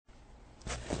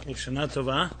Shana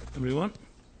Tova, everyone.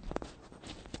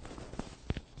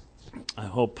 I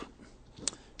hope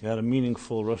you had a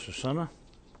meaningful Rosh Hashanah,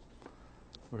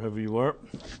 wherever you were.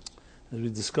 As we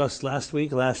discussed last week,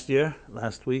 that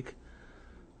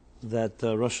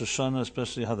Rosh Hashanah,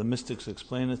 especially how the mystics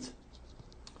explain it,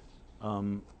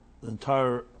 the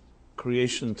entire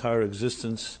creation, entire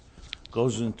existence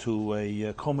goes into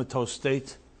a comatose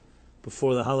state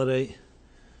before the holiday,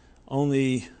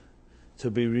 only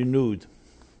to be renewed.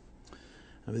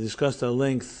 And we discussed at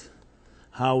length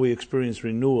how we experience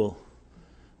renewal,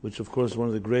 which of course is one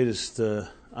of the greatest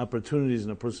opportunities in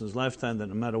a person's lifetime, that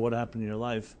no matter what happened in your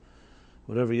life,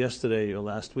 whatever yesterday or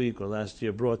last week or last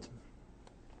year brought,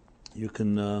 you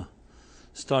can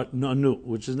start anew,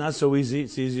 which is not so easy.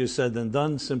 It's easier said than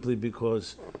done, simply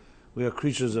because we are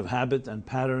creatures of habit and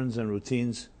patterns and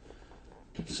routines.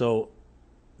 So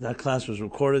that class was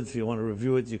recorded. If you want to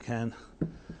review it, you can.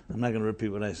 I'm not going to repeat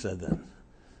what I said then.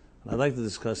 What I'd like to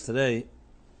discuss today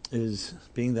is,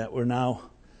 being that we're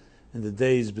now in the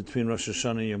days between Rosh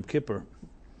Hashanah and Yom Kippur,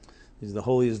 these are the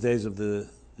holiest days in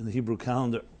the Hebrew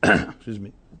calendar, excuse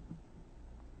me,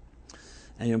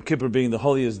 and Yom Kippur being the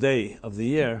holiest day of the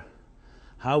year,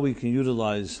 how we can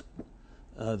utilize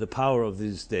the power of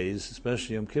these days,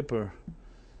 especially Yom Kippur,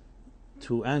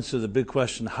 to answer the big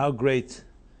question: how great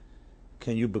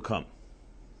can you become?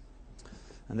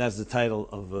 And that's the title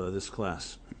of this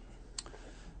class.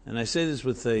 And I say this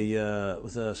with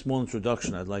a small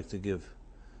introduction I'd like to give.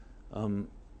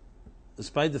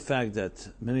 Despite the fact that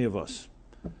many of us,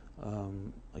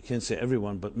 I can't say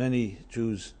everyone, but many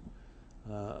Jews,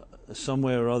 some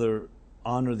way or other,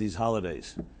 honor these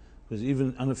holidays. Because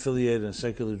even unaffiliated and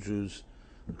secular Jews,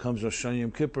 when it comes to Rosh Hashanah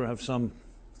Yom Kippur, have some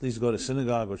at least go to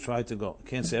synagogue or try to go. I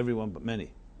can't say everyone, but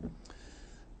many.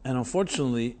 And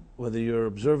unfortunately, whether you're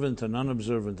observant or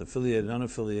non-observant, affiliated,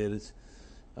 unaffiliated,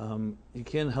 you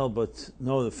can't help but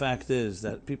know the fact is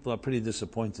that people are pretty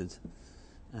disappointed.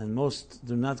 And most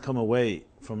do not come away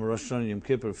from a Rosh Hashanah Yom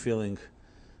Kippur feeling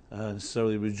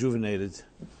necessarily rejuvenated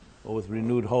or with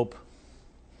renewed hope.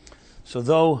 So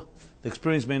though the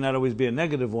experience may not always be a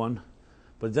negative one,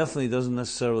 but definitely doesn't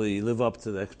necessarily live up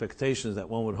to the expectations that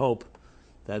one would hope,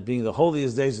 that being the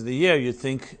holiest days of the year, you'd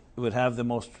think it would have the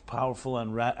most powerful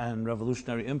and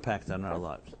revolutionary impact on our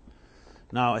lives.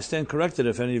 Now, I stand corrected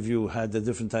if any of you had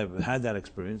had that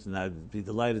experience, and I'd be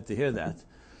delighted to hear that.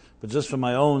 But just from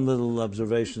my own little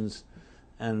observations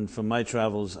and from my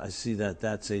travels, I see that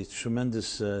that's a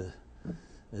tremendous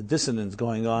dissonance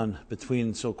going on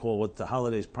between so-called what the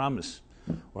holidays promise,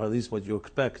 or at least what you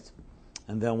expect,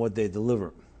 and then what they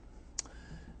deliver.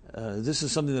 This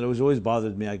is something that has always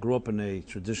bothered me. I grew up in a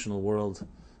traditional world,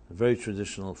 a very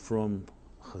traditional, frum,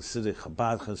 Hasidic,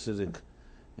 Chabad Hasidic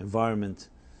environment.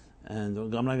 And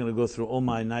I'm not going to go through all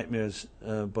my nightmares,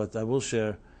 but I will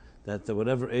share that at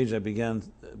whatever age I began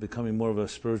becoming more of a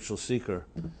spiritual seeker,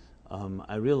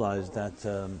 I realized that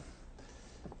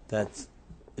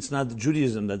it's not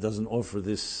Judaism that doesn't offer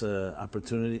this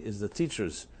opportunity, it's the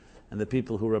teachers and the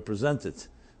people who represent it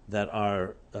that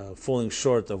are falling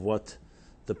short of what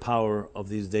the power of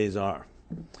these days are.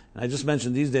 And I just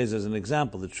mentioned these days as an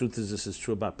example. The truth is, this is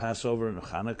true about Passover and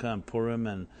Hanukkah and Purim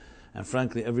and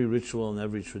frankly every ritual and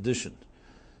every tradition.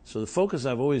 So the focus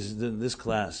I've always done in this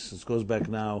class, this goes back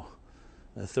now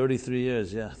 33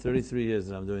 years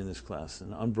that I'm doing this class,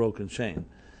 an unbroken chain,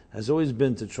 has always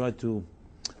been to try to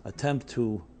attempt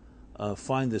to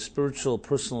find the spiritual,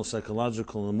 personal,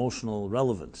 psychological, and emotional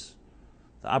relevance,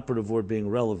 the operative word being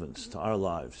relevance to our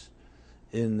lives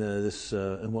in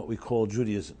in what we call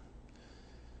Judaism.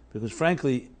 Because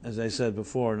frankly, as I said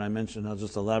before, and I mentioned, I'll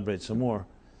just elaborate some more,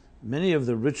 many of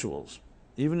the rituals,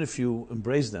 even if you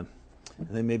embrace them, and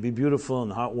they may be beautiful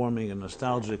and heartwarming and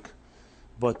nostalgic,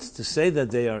 but to say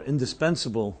that they are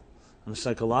indispensable on a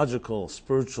psychological,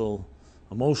 spiritual,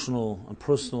 emotional, and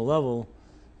personal level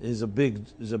is a big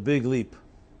leap.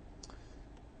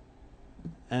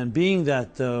 And being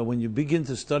that when you begin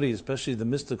to study, especially the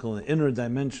mystical and inner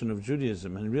dimension of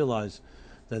Judaism, and realize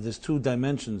that there's two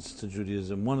dimensions to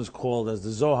Judaism. One is called as the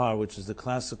Zohar, which is the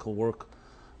classical work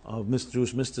of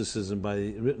Jewish mysticism,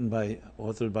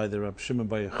 authored by the Rabbi Shimon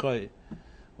Bar Yochai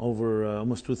over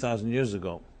almost 2,000 years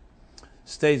ago,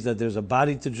 states that there's a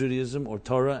body to Judaism, or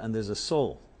Torah, and there's a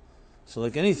soul. So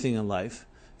like anything in life,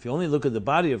 if you only look at the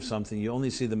body of something, you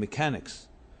only see the mechanics.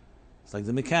 It's like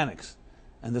the mechanics.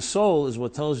 And the soul is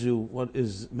what tells you what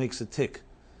makes it tick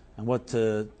and what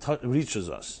reaches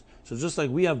us. So just like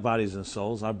we have bodies and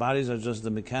souls, our bodies are just the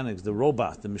mechanics, the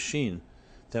robot, the machine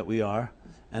that we are,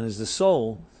 and it's the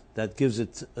soul that gives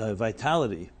it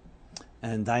vitality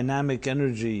and dynamic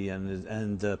energy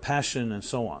and passion and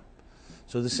so on.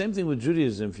 So the same thing with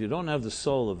Judaism. If you don't have the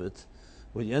soul of it,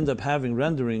 what you end up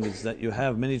rendering is that you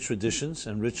have many traditions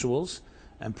and rituals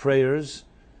and prayers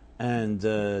and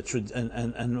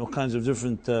all kinds of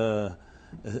different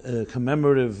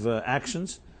commemorative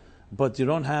actions, but you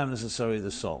don't have necessarily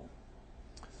the soul.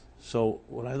 So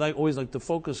what I always like to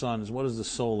focus on is what is the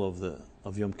soul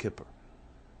of Yom Kippur.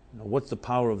 What's the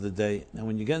power of the day? And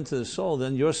when you get into the soul,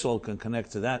 then your soul can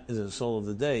connect to that as the soul of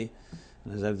the day.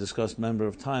 And as I've discussed a number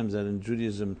of times, that in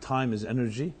Judaism, time is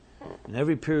energy, and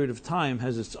every period of time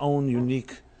has its own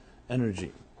unique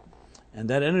energy. And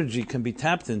that energy can be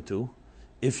tapped into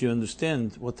if you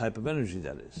understand what type of energy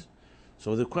that is.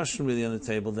 So the question really on the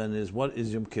table then is, what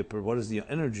is Yom Kippur? What is the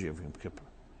energy of Yom Kippur?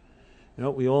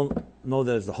 We all know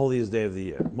that it's the holiest day of the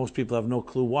year. Most people have no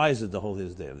clue why is it the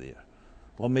holiest day of the year.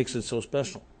 What makes it so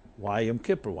special? Why Yom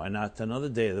Kippur? Why not another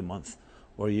day of the month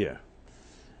or year?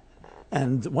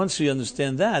 And once you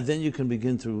understand that, then you can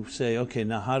begin to say, okay,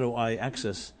 now how do I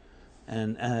access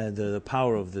and add the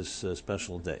power of this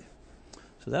special day?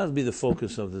 So that would be the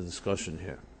focus of the discussion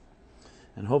here.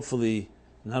 And hopefully,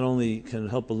 not only can it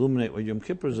help illuminate what Yom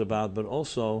Kippur is about, but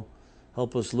also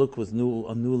help us look with a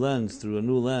new lens,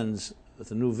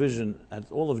 with a new vision at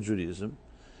all of Judaism,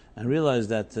 and realize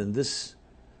that in this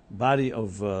body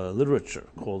of literature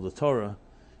called the Torah,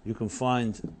 you can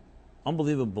find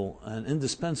unbelievable and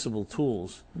indispensable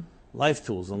tools, life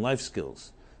tools and life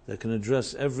skills that can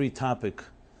address every topic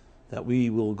that we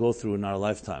will go through in our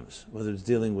lifetimes, whether it's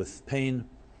dealing with pain,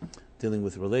 dealing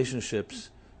with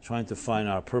relationships, trying to find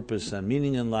our purpose and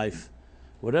meaning in life,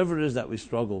 whatever it is that we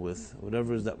struggle with,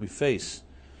 whatever it is that we face,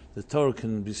 the Torah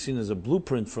can be seen as a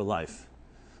blueprint for life.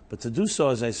 But to do so,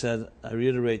 as I said, I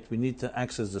reiterate, we need to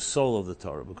access the soul of the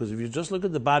Torah, because if you just look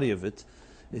at the body of it,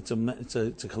 it's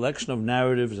a collection of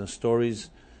narratives and stories,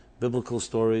 biblical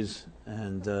stories,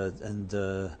 and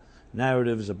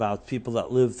narratives about people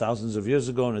that lived thousands of years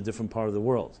ago in a different part of the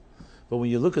world. But when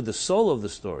you look at the soul of the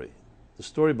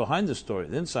story behind the story,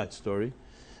 the inside story,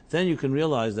 then you can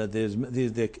realize that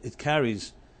it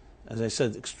carries, as I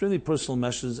said, extremely personal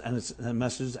messages,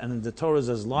 and the Torah is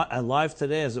as alive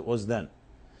today as it was then.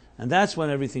 And that's when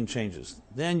everything changes.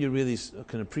 Then you really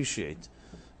can appreciate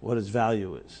what its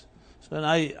value is. So, and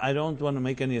I don't want to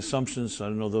make any assumptions, so I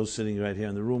don't know those sitting right here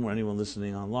in the room or anyone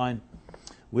listening online,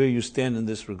 where you stand in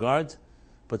this regard,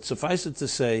 but suffice it to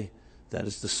say that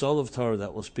it's the soul of Torah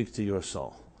that will speak to your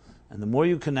soul. And the more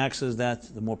you can access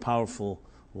that, the more powerful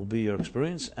will be your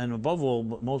experience, and above all,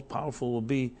 most powerful will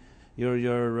be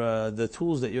the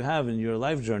tools that you have in your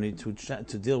life journey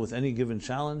to deal with any given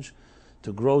challenge,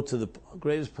 to grow to the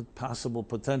greatest possible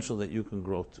potential that you can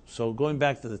grow to. So going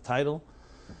back to the title,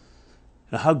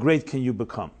 how great can you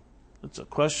become? It's a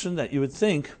question that you would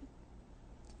think,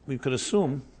 we could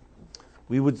assume,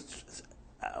 we would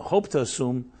hope to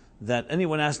assume that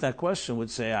anyone asked that question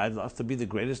would say, I'd love to be the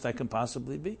greatest I can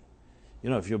possibly be.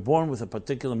 If you're born with a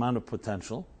particular amount of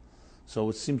potential, so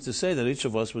it seems to say that each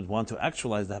of us would want to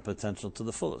actualize that potential to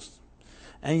the fullest.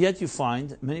 And yet you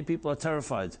find many people are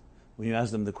terrified when you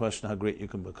ask them the question how great you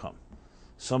can become.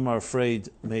 Some are afraid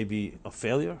maybe of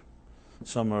failure,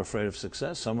 some are afraid of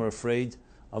success, some are afraid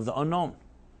of the unknown.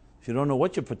 If you don't know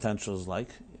what your potential is like,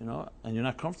 and you're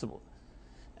not comfortable.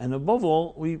 And above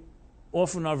all, we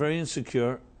often are very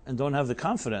insecure and don't have the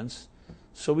confidence,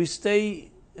 so we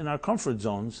stay in our comfort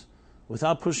zones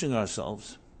without pushing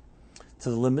ourselves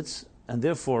to the limits, and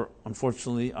therefore,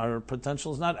 unfortunately, our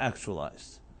potential is not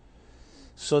actualized.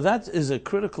 So that is a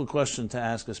critical question to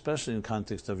ask, especially in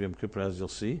context of Yom Kippur, as you'll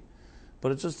see.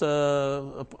 But it's just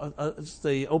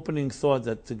the opening thought,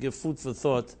 that to give food for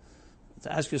thought,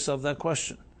 to ask yourself that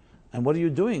question. And what are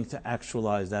you doing to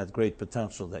actualize that great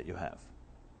potential that you have?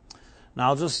 Now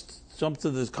I'll just cut to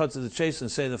the chase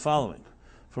and say the following.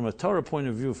 From a Torah point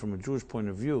of view, from a Jewish point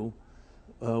of view,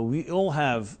 we all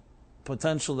have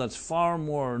potential that's far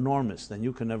more enormous than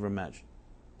you can ever imagine.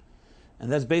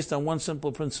 And that's based on one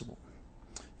simple principle.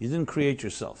 You didn't create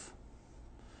yourself.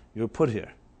 You were put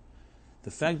here. The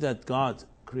fact that God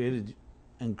created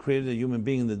a human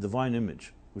being in the divine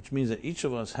image, which means that each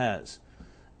of us has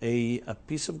a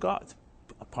piece of God.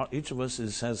 Each of us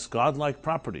has godlike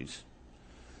properties.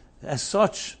 As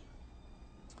such,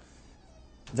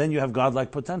 then you have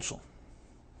godlike potential.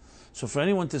 So for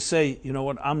anyone to say, you know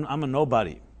what, I'm a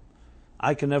nobody,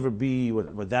 I can never be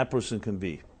what that person can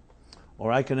be,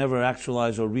 or I can never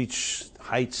actualize or reach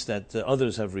heights that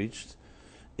others have reached,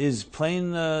 is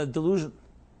plain delusion.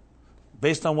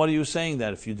 Based on what are you saying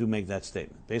that if you do make that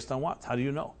statement? Based on what? How do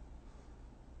you know?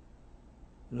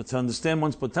 To understand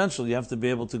one's potential, you have to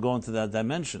be able to go into that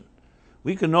dimension.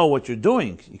 We can know what you're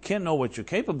doing. You can't know what you're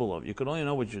capable of. You can only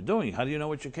know what you're doing. How do you know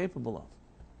what you're capable of?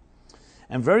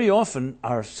 And very often,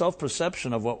 our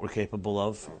self-perception of what we're capable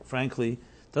of, frankly,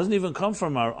 doesn't even come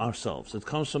from ourselves. It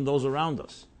comes from those around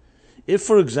us. If,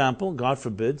 for example, God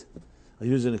forbid, I'll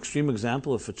use an extreme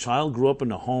example, if a child grew up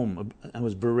in a home and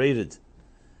was berated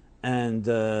and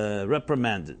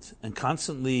reprimanded and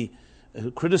constantly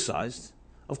criticized,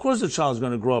 of course the child is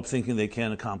going to grow up thinking they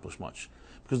can't accomplish much.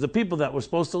 Because the people that were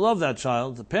supposed to love that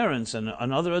child, the parents and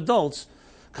other adults,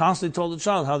 constantly told the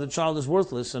child how the child is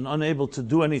worthless and unable to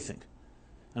do anything.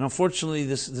 And unfortunately,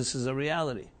 this is a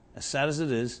reality. As sad as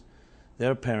it is,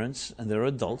 there are parents and there are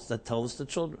adults that tell this to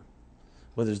children.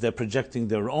 Whether it's they're projecting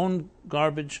their own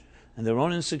garbage and their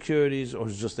own insecurities, or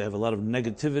it's just they have a lot of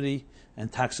negativity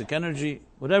and toxic energy,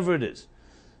 whatever it is.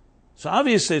 So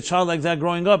obviously a child like that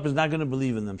growing up is not going to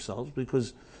believe in themselves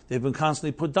because they've been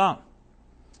constantly put down.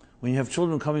 When you have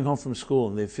children coming home from school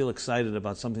and they feel excited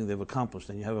about something they've accomplished,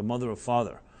 and you have a mother or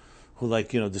father who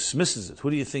dismisses it, who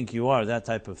do you think you are, that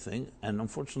type of thing, and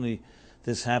unfortunately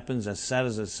this happens, as sad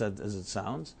as it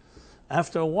sounds,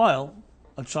 after a while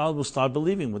a child will start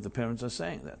believing what the parents are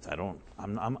saying, that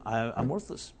I'm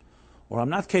worthless, or I'm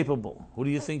not capable. Who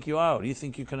do you think you are? What do you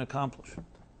think you can accomplish?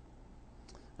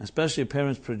 Especially if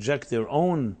parents project their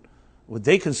own, what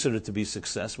they consider to be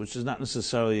success, which is not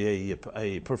necessarily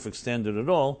a perfect standard at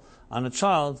all, on a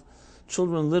child.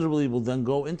 Children literally will then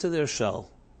go into their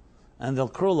shell and they'll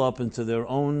curl up into their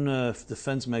own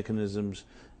defense mechanisms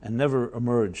and never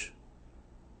emerge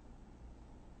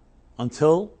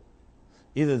until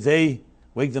either they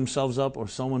wake themselves up or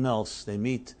someone else they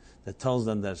meet that tells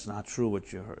them that it's not true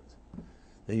what you heard,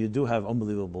 that you do have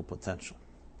unbelievable potential.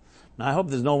 Now, I hope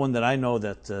there's no one that I know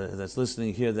that's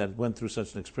listening here that went through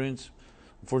such an experience.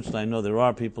 Unfortunately, I know there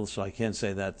are people, so I can't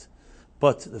say that.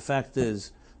 But the fact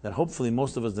is that hopefully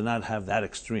most of us do not have that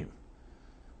extreme.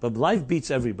 But life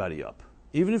beats everybody up.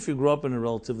 Even if you grew up in a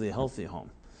relatively healthy home,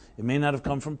 it may not have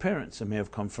come from parents. It may have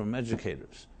come from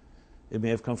educators. It may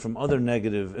have come from other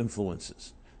negative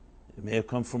influences. It may have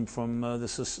come from the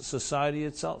society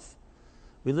itself.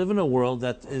 We live in a world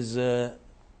that is,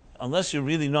 unless you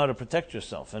really know how to protect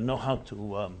yourself and know how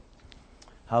to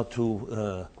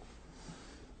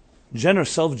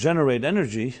self-generate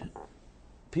energy,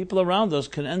 people around us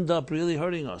can end up really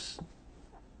hurting us.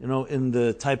 In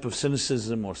the type of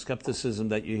cynicism or skepticism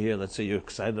that you hear. Let's say you're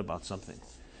excited about something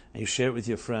and you share it with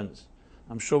your friends.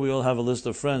 I'm sure we all have a list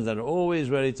of friends that are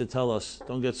always ready to tell us,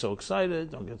 don't get so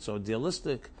excited, don't get so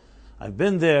idealistic. I've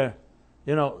been there.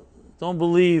 Don't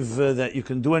believe that you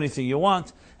can do anything you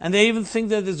want. And they even think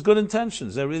that it's good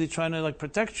intentions. They're really trying to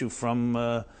protect you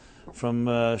from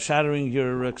shattering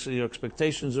your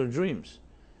expectations or dreams.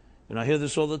 I hear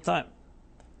this all the time.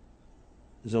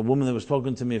 There's a woman that was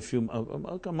talking to me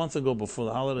a month ago before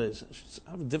the holidays. She's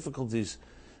having difficulties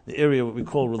in the area of what we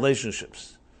call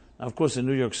relationships. Now, of course, in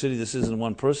New York City, this isn't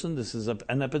one person. This is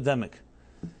an epidemic.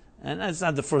 And it's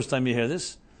not the first time you hear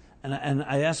this. And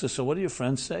I asked her, so what do your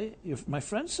friends say? My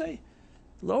friends say,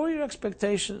 lower your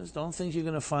expectations. Don't think you're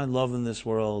going to find love in this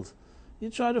world. You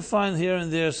try to find here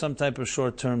and there some type of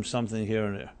short-term something here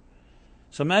and there.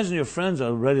 So imagine your friends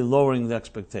are already lowering the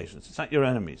expectations. It's not your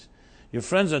enemies. Your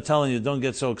friends are telling you, don't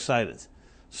get so excited.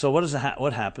 So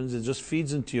what happens? It just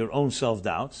feeds into your own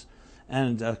self-doubts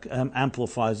and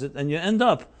amplifies it, and you end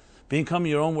up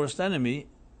becoming your own worst enemy,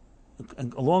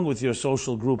 along with your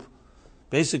social group,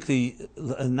 basically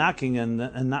knocking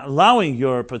and not allowing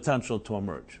your potential to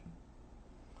emerge.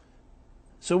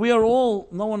 So we are all,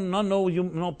 no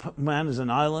man is an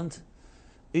island.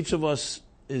 Each of us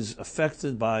is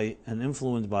affected by and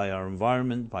influenced by our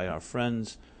environment, by our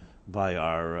friends, by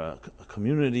our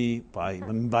community,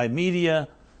 by media,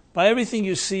 by everything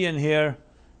you see and hear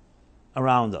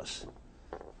around us.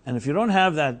 And if you don't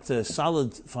have that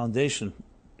solid foundation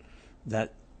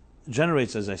that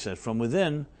generates, as I said, from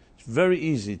within, it's very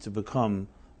easy to become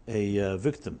a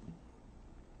victim,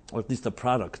 or at least a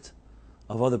product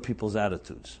of other people's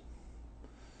attitudes.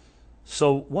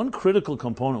 So one critical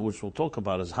component which we'll talk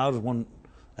about is how does one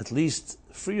at least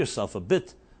free yourself a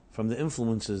bit from the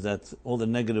influences that all the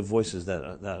negative voices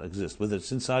that exist, whether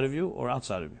it's inside of you or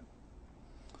outside of you.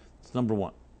 It's number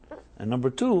one. And number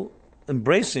two,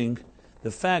 embracing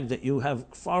the fact that you have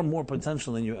far more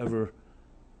potential than you ever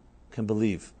can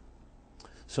believe.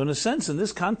 So in a sense, in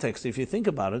this context, if you think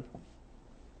about it,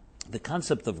 the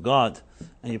concept of God,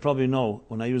 and you probably know,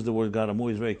 when I use the word God, I'm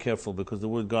always very careful because the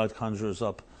word God conjures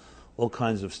up all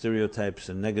kinds of stereotypes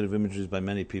and negative images by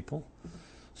many people.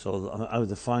 So I would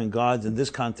define God, in this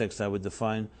context I would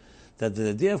define that the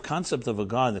idea of concept of a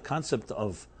God, the concept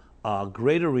of a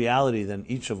greater reality than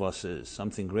each of us is,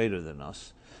 something greater than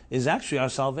us, is actually our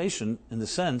salvation in the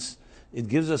sense it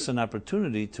gives us an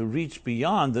opportunity to reach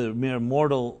beyond the mere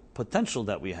mortal potential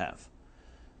that we have.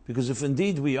 Because if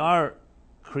indeed we are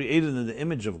created in the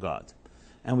image of God,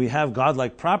 and we have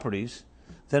God-like properties,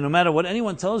 then no matter what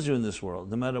anyone tells you in this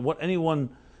world, no matter what anyone,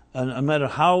 no matter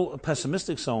how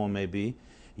pessimistic someone may be,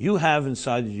 you have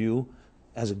inside you,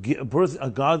 as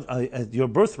your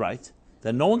birthright,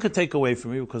 that no one can take away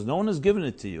from you, because no one has given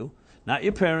it to you, not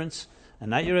your parents, and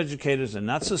not your educators, and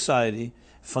not society,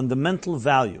 fundamental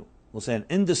value. We'll say an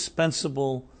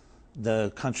indispensable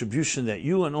the contribution that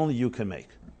you and only you can make.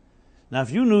 Now,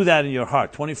 if you knew that in your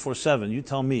heart, 24/7, you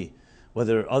tell me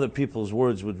whether other people's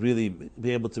words would really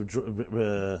be able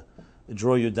to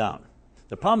draw you down.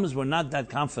 The problem is we're not that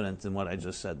confident in what I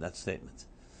just said, that statement.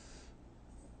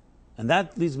 And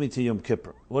that leads me to Yom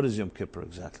Kippur. What is Yom Kippur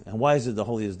exactly? And why is it the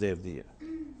holiest day of the year?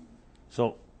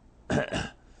 So,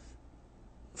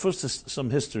 first some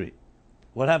history.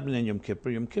 What happened in Yom Kippur?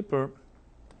 Yom Kippur,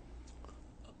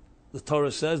 the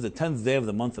Torah says, the 10th day of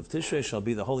the month of Tishrei shall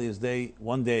be the holiest day,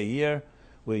 one day a year,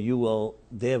 where you will,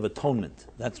 day of atonement.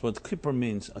 That's what Kippur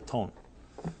means, atone.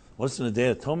 What's in a day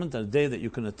of atonement? A day that you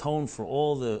can atone for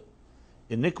all the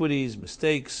iniquities,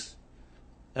 mistakes,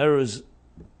 errors,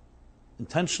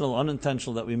 intentional,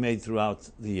 unintentional, that we made throughout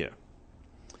the year.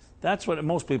 That's what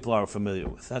most people are familiar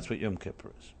with. That's what Yom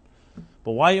Kippur is.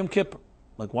 But why Yom Kippur?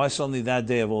 Like, why suddenly that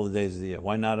day of all the days of the year?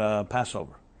 Why not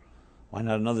Passover? Why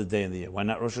not another day in the year? Why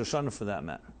not Rosh Hashanah for that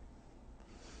matter?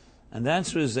 And the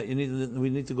answer is that we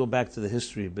need to go back to the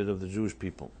history a bit of the Jewish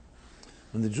people.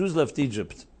 When the Jews left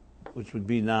Egypt, which would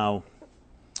be now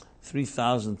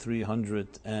 3,300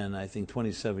 and I think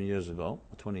 27 years ago,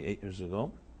 28 years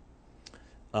ago.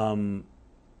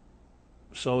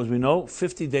 So as we know,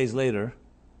 50 days later,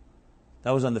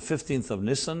 that was on the 15th of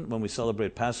Nisan when we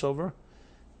celebrate Passover.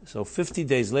 So 50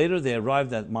 days later, they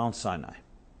arrived at Mount Sinai.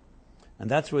 And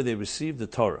that's where they received the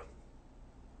Torah.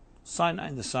 Sinai,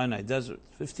 in the Sinai desert,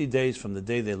 50 days from the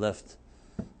day they left,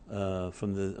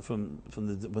 from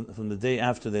the day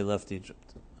after they left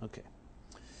Egypt. Okay.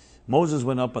 Moses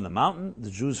went up on the mountain.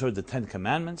 The Jews heard the 10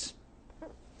 Commandments.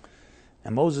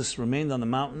 And Moses remained on the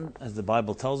mountain, as the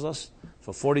Bible tells us,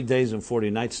 for 40 days and 40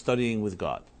 nights studying with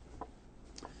God.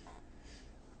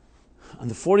 On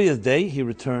the 40th day, he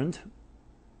returned,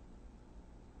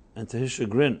 and to his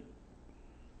chagrin,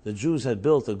 the Jews had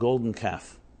built a golden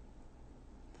calf,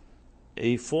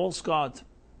 a false god.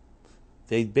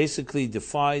 They basically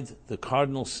defied the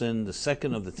cardinal sin, the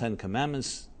second of the 10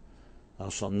 Commandments. Thou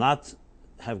shalt not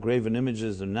have graven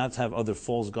images, do not have other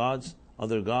false gods,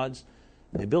 other gods.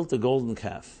 They built a golden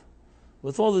calf.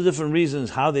 With all the different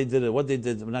reasons, how they did it, what they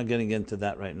did, we're not getting into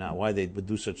that right now, why they would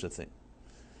do such a thing.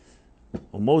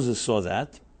 Well, Moses saw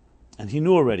that, and he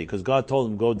knew already, because God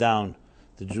told him, go down,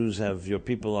 the Jews your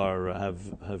people have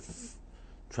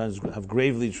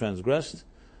gravely transgressed.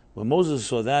 When Moses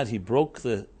saw that,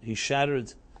 he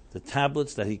shattered the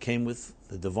tablets that he came with,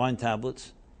 the divine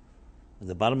tablets, at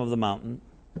the bottom of the mountain.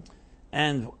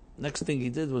 And next thing he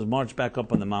did was march back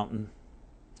up on the mountain.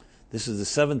 This is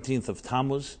the 17th of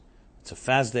Tammuz. It's a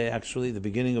fast day, actually, the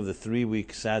beginning of the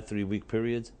sad 3-week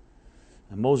period.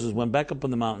 And Moses went back up on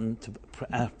the mountain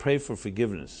to pray for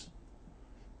forgiveness.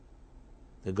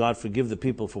 That God forgive the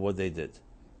people for what they did.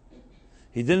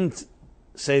 He didn't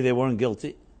say they weren't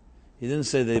guilty. He didn't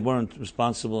say they weren't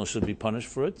responsible and should be punished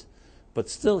for it. But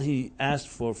still he asked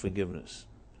for forgiveness.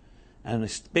 And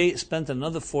he spent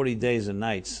another 40 days and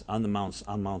nights on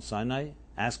Mount Sinai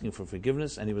asking for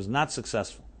forgiveness, and he was not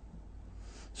successful.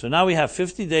 So now we have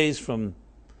 50 days from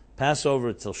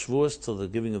Passover till Shavuos, till the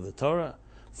giving of the Torah,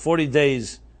 40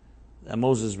 days that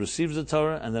Moses receives the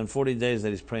Torah, and then 40 days that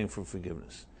he's praying for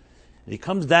forgiveness. And he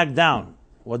comes back down.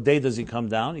 What day does he come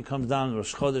down? He comes down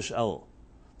Rosh Chodesh Elul,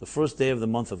 the first day of the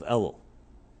month of Elul,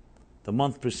 the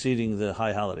month preceding the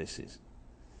high holiday season.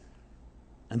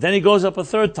 And then he goes up a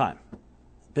third time.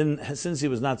 Since he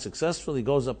was not successful, he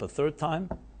goes up a third time,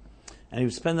 and he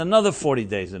would spend another 40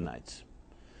 days and nights.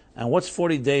 And what's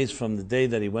 40 days from the day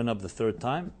that he went up the third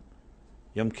time?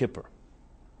 Yom Kippur.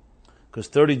 Because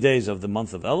 30 days of the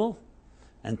month of Elul,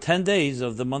 and 10 days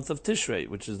of the month of Tishrei,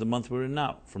 which is the month we're in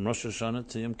now. From Rosh Hashanah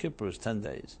to Yom Kippur is 10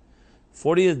 days.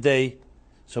 40th day,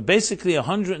 so basically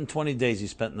 120 days he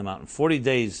spent in the mountain. 40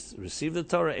 days to receive the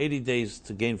Torah, 80 days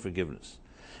to gain forgiveness.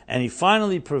 And he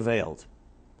finally prevailed.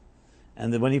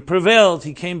 And then when he prevailed,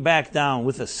 he came back down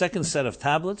with a second set of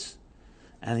tablets,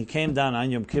 and he came down on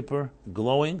Yom Kippur,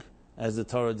 glowing, as the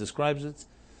Torah describes it,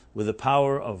 with the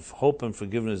power of hope and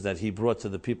forgiveness that he brought to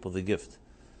the people, the gift.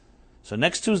 So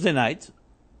next Tuesday night,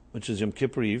 which is Yom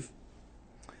Kippur Eve,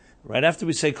 right after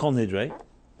we say Kol Nidre,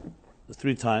 the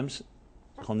 3 times,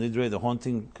 Kol Nidre, the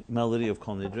haunting melody of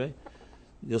Kol Nidre,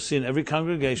 you'll see in every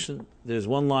congregation, there's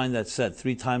one line that's said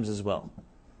 3 times as well.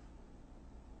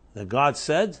 That God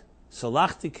said,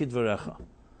 Salachti kidvarecha.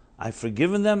 I've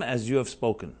forgiven them as you have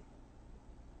spoken.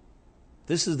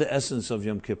 This is the essence of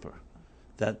Yom Kippur.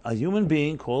 That a human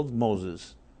being called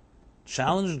Moses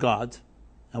challenged God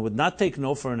and would not take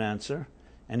no for an answer,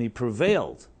 and he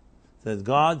prevailed that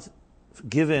God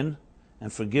give in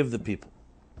and forgive the people.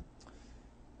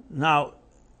 Now,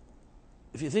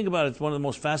 if you think about it, it's one of the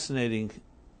most fascinating,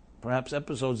 perhaps,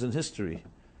 episodes in history,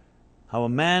 how a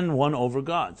man won over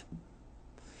God.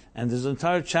 And there's an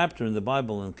entire chapter in the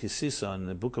Bible, in Kisisa, in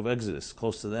the book of Exodus,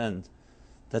 close to the end,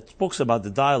 that speaks about the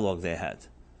dialogue they had.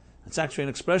 It's actually an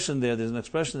expression there. There's an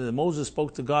expression that Moses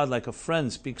spoke to God like a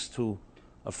friend speaks to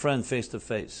a friend face to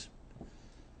face.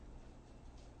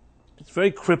 It's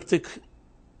very cryptic,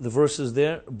 the verses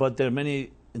there, but there are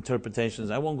many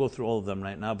interpretations. I won't go through all of them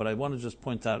right now, but I want to just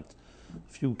point out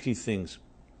a few key things.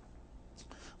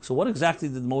 So what exactly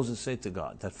did Moses say to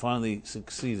God that finally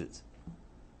succeeded?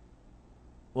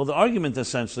 Well, the argument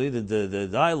essentially, the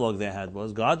dialogue they had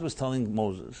was, God was telling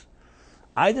Moses,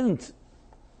 I'm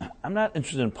not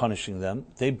interested in punishing them.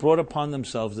 They brought upon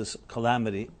themselves this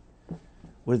calamity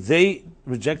where they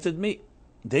rejected me.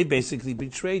 They basically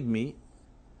betrayed me,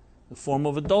 a form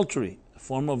of adultery, a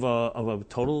form of a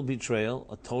total betrayal,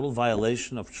 a total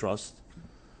violation of trust.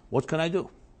 What can I do?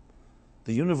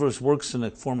 The universe works in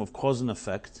a form of cause and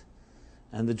effect,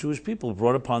 and the Jewish people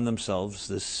brought upon themselves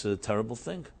this terrible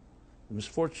thing,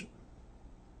 misfortune.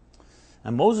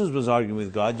 And Moses was arguing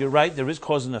with God, you're right, there is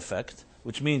cause and effect,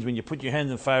 which means when you put your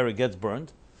hand in fire, it gets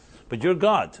burned. But you're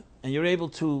God, and you're able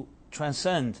to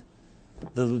transcend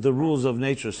the rules of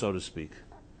nature, so to speak.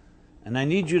 And I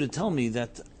need you to tell me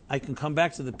that I can come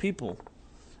back to the people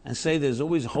and say there's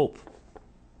always hope.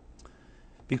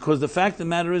 Because the fact of the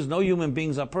matter is, no human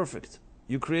beings are perfect.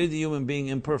 You created the human being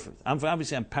imperfect. I'm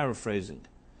paraphrasing.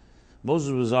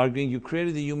 Moses was arguing, you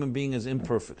created the human being as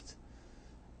imperfect.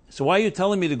 So why are you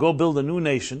telling me to go build a new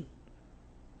nation?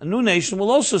 A new nation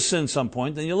will also sin some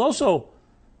point, and you'll also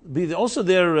be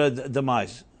their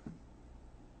demise.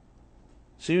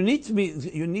 So you need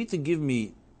to give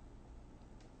me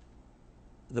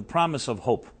the promise of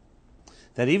hope,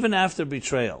 that even after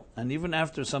betrayal, and even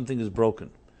after something is broken,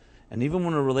 and even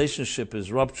when a relationship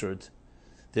is ruptured,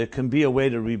 there can be a way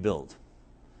to rebuild.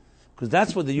 Because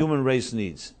that's what the human race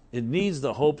needs. It needs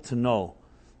the hope to know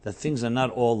that things are not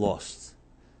all lost.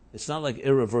 It's not like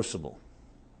irreversible.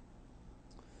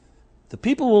 The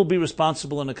people will be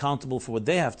responsible and accountable for what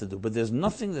they have to do, but there's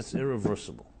nothing that's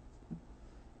irreversible.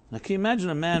 Now can you imagine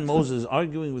a man, Moses,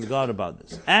 arguing with God about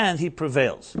this? And he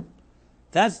prevails.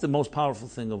 That's the most powerful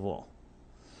thing of all.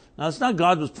 Now it's not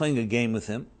God was playing a game with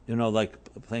him, like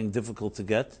playing difficult to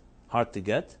get, hard to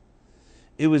get.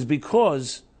 It was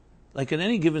because, like in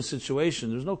any given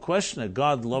situation, there's no question that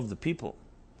God loved the people.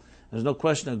 There's no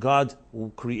question that God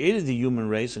created the human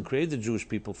race and created the Jewish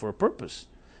people for a purpose,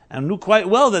 and knew quite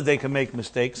well that they can make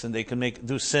mistakes and they can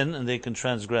do sin and they can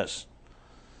transgress.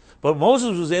 But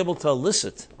Moses was able to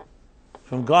elicit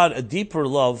from God a deeper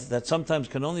love that sometimes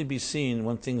can only be seen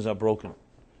when things are broken.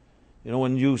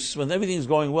 When everything's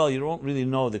going well, you don't really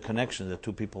know the connection that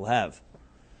two people have.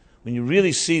 When you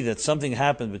really see that something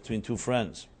happened between two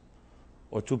friends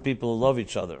or two people who love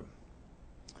each other,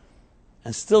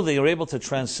 and still they are able to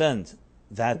transcend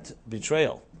that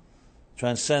betrayal,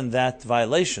 transcend that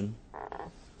violation,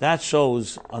 that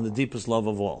shows on the deepest love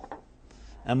of all.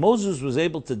 And Moses was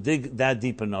able to dig that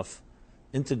deep enough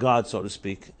into God, so to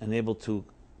speak, and able to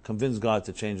convince God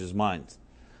to change his mind.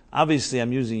 Obviously,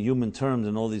 I'm using human terms,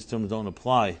 and all these terms don't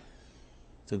apply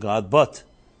to God, but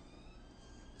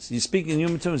he's speaking in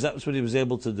human terms, that's what he was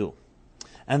able to do.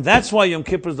 And that's why Yom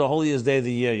Kippur is the holiest day of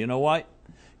the year. You know why?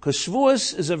 Because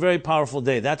Shavuos is a very powerful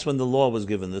day. That's when the law was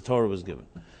given, the Torah was given.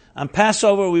 On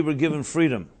Passover, we were given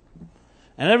freedom.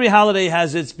 And every holiday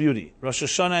has its beauty. Rosh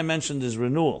Hashanah, I mentioned, is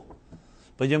renewal.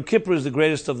 But Yom Kippur is the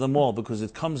greatest of them all because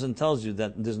it comes and tells you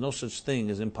that there's no such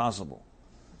thing as impossible.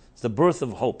 It's the birth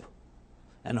of hope.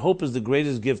 And hope is the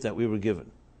greatest gift that we were given.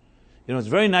 It's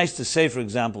very nice to say, for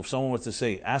example, if someone were to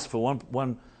say, ask for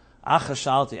one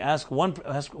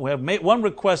we have made one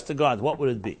request to God, what would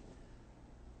it be?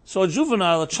 So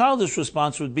a childish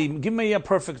response would be, give me a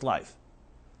perfect life.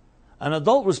 An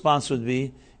adult response would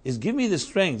be, give me the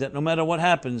strength that no matter what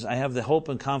happens, I have the hope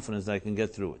and confidence that I can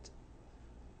get through it.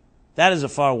 That is a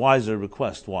far wiser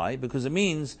request. Why? Because it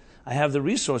means I have the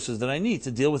resources that I need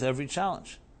to deal with every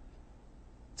challenge.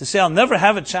 To say I'll never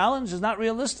have a challenge is not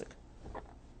realistic.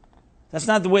 That's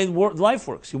not the way life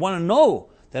works. You want to know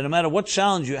that no matter what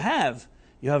challenge you have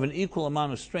an equal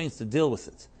amount of strength to deal with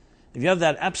it. If you have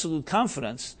that absolute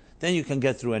confidence, then you can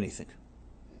get through anything.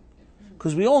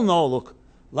 Because we all know, look,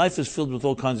 life is filled with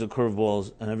all kinds of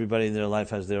curveballs, and everybody in their life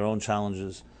has their own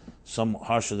challenges, some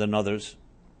harsher than others.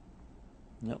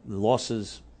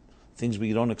 Losses, things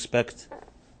we don't expect,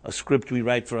 a script we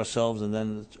write for ourselves, and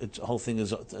then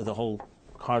the whole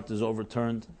cart is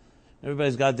overturned.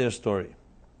 Everybody's got their story.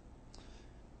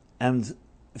 And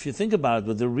if you think about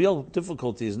it, the real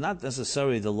difficulty is not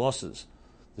necessarily the losses,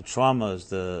 the traumas,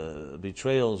 the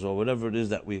betrayals, or whatever it is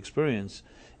that we experience.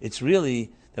 It's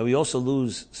really that we also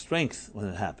lose strength when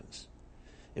it happens.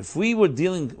 If we were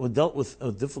dealt with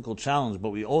a difficult challenge,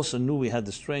 but we also knew we had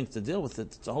the strength to deal with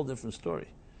it, it's a whole different story.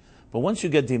 But once you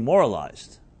get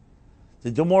demoralized,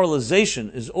 the demoralization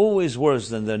is always worse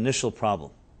than the initial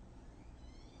problem.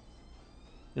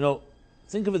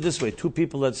 Think of it this way. Two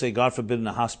people, let's say, God forbid, in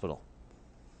a hospital.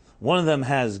 One of them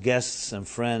has guests and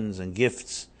friends and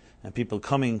gifts and people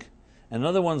coming, and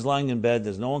another one's lying in bed.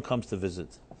 There's no one comes to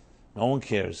visit. No one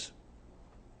cares.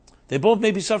 They both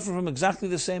may be suffering from exactly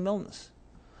the same illness.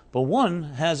 But one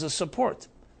has a support.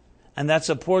 And that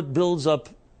support builds up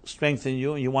strength in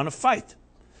you, and you want to fight.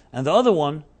 And the other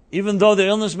one, even though their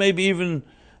illness may be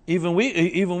even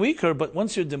weaker, but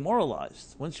once you're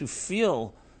demoralized, once you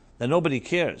feel that nobody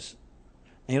cares,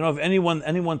 and you don't have anyone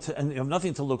and you have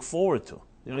nothing to look forward to,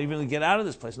 even to get out of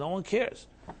this place, no one cares.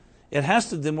 It has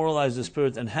to demoralize the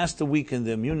spirit and has to weaken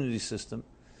the immunity system,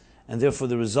 and therefore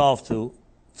the resolve to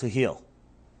heal.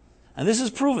 And this is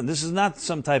proven. This is not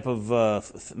some type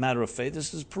of matter of faith.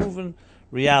 This is proven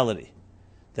reality.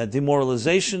 That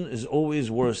demoralization is always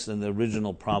worse than the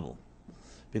original problem.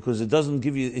 Because it doesn't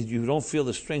give you don't feel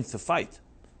the strength to fight.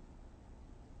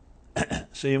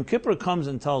 So Yom Kippur comes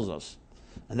and tells us,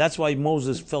 and that's why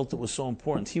Moses felt it was so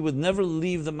important. He would never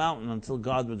leave the mountain until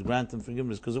God would grant him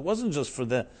forgiveness. Because it wasn't just for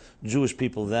the Jewish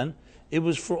people then. It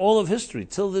was for all of history,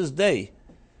 till this day,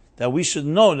 that we should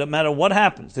know that no matter what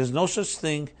happens, there's no such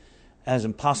thing as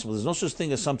impossible. There's no such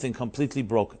thing as something completely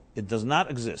broken. It does not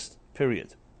exist,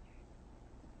 period.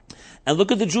 And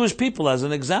look at the Jewish people as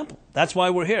an example. That's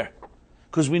why we're here.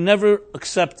 Because we never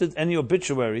accepted any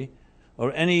obituary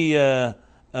or any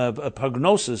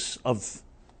prognosis of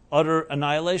utter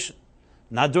annihilation.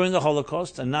 Not during the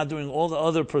Holocaust and not during all the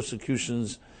other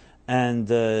persecutions and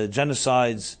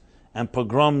genocides and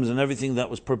pogroms and everything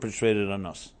that was perpetrated on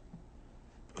us.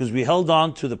 Because we held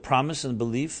on to the promise and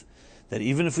belief that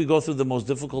even if we go through the most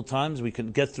difficult times, we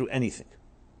can get through anything.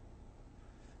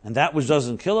 And that which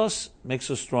doesn't kill us makes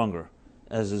us stronger,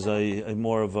 as is a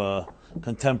more of a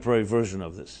contemporary version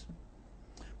of this.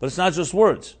 But it's not just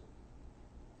words.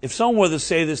 If someone were to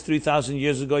say this 3,000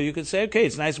 years ago, you could say, okay,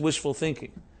 it's nice wishful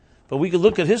thinking. But we could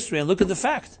look at history and look at the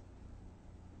fact.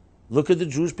 Look at the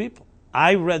Jewish people.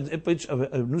 I read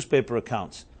newspaper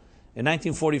accounts. In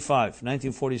 1945,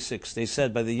 1946, they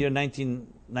said by the year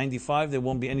 1995, there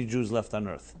won't be any Jews left on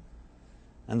earth.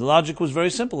 And the logic was very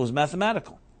simple. It was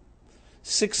mathematical.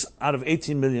 6 out of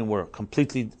 18 million were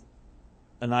completely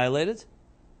annihilated,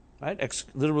 right?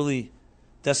 Literally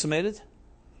decimated.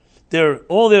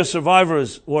 All their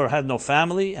survivors had no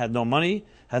family, had no money,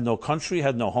 had no country,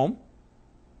 had no home.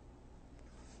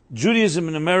 Judaism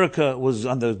in America was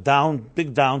on the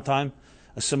big downtime.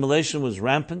 Assimilation was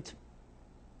rampant.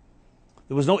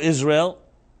 There was no Israel.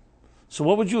 So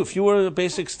what would you, if you were a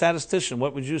basic statistician,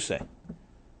 what would you say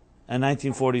in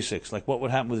 1946? Like what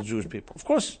would happen with the Jewish people? Of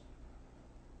course,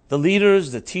 the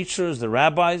leaders, the teachers, the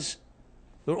rabbis,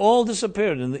 they all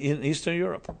disappeared in Eastern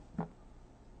Europe.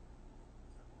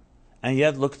 And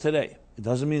yet, look today. It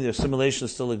doesn't mean the assimilation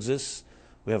still exists.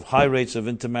 We have high rates of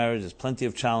intermarriage. There's plenty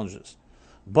of challenges.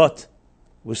 But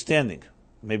we're standing.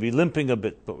 Maybe limping a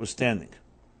bit, but we're standing.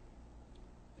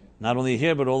 Not only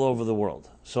here, but all over the world.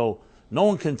 So no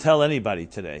one can tell anybody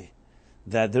today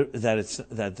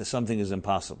that something is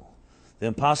impossible. The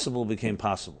impossible became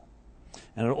possible.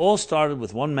 And it all started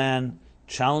with one man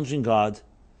challenging God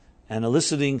and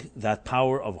eliciting that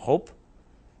power of hope,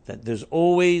 that there's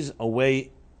always a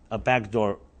way, a back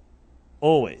door,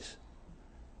 always.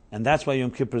 And that's why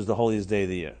Yom Kippur is the holiest day of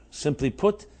the year. Simply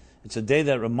put, it's a day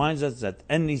that reminds us that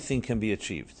anything can be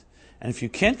achieved. And if you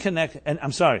can't connect, and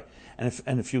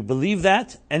if you believe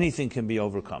that, anything can be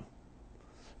overcome.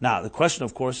 Now, the question,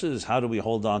 of course, is how do we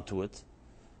hold on to it?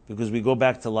 Because we go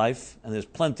back to life, and there's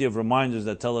plenty of reminders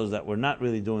that tell us that we're not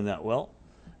really doing that well,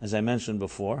 as I mentioned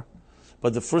before.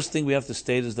 But the first thing we have to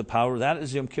state is the power. That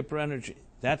is Yom Kippur energy.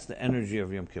 That's the energy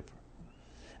of Yom Kippur.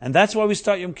 And that's why we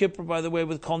start Yom Kippur, by the way,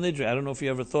 with Kol Nidre. I don't know if you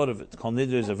ever thought of it. Kol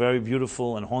Nidre is a very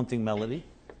beautiful and haunting melody.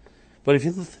 But if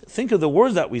you think of the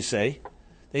words that we say,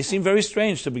 they seem very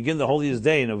strange to begin the holiest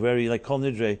day in a very, like Kol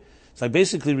Nidre. It's like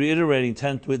basically reiterating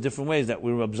 10 different ways that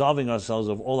we're absolving ourselves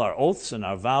of all our oaths and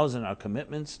our vows and our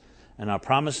commitments and our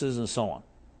promises and so on.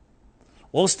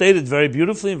 All stated very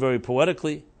beautifully and very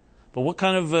poetically, but what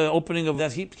kind of opening of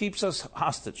that keeps us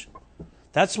hostage?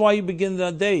 That's why you begin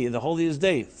the day, the holiest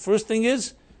day. First thing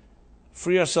is,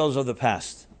 free ourselves of the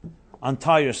past.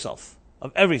 Untie yourself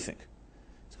of everything.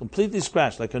 It's completely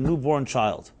scratched, like a newborn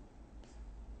child.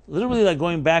 Literally like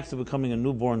going back to becoming a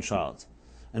newborn child.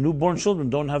 And newborn children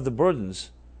don't have the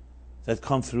burdens that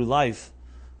come through life,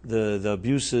 the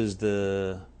abuses,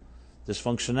 the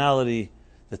dysfunctionality,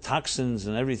 the toxins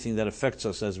and everything that affects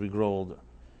us as we grow older.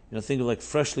 Think of like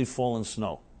freshly fallen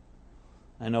snow.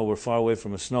 I know we're far away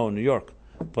from a snow in New York,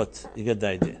 but you get the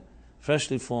idea.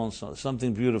 Freshly fallen snow, there's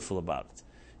something beautiful about it.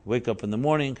 You wake up in the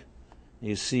morning, and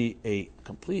you see a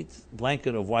complete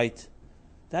blanket of white.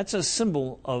 That's a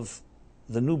symbol of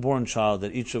the newborn child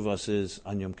that each of us is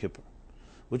on Yom Kippur,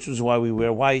 which is why we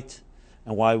wear white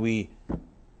and why we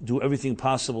do everything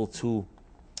possible to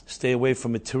stay away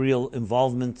from material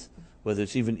involvement, whether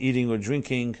it's even eating or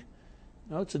drinking.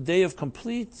 It's a day of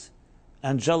complete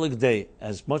angelic day,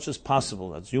 as much as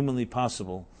possible, as humanly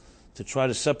possible, to try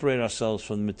to separate ourselves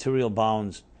from the material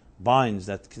binds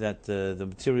that the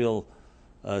material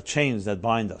chains that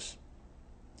bind us.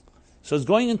 So it's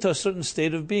going into a certain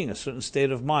state of being, a certain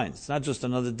state of mind. It's not just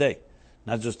another day,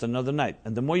 not just another night.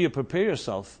 And the more you prepare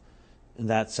yourself in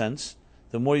that sense,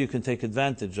 the more you can take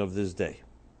advantage of this day.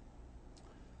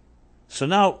 So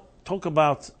now talk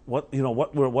about what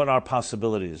our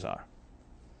possibilities are.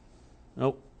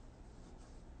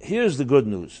 Here's the good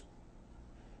news.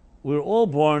 We're all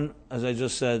born, as I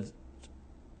just said,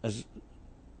 as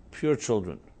pure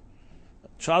children.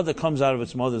 A child that comes out of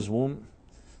its mother's womb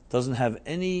doesn't have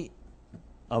any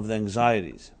of the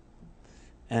anxieties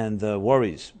and the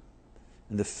worries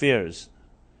and the fears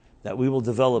that we will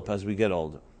develop as we get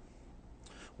older.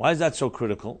 Why is that so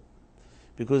critical?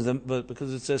 Because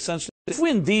it's essentially, if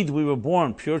we were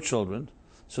born pure children,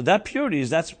 so that purity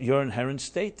that's your inherent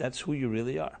state. That's who you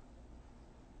really are.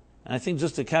 And I think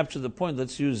just to capture the point,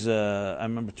 let's use, I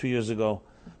remember 2 years ago,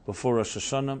 before Rosh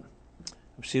Hashanah, I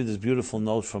received this beautiful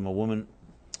note from a woman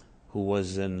who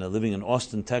was living in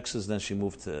Austin, Texas. Then she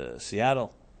moved to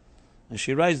Seattle. And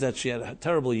she writes that she had a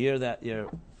terrible year that year,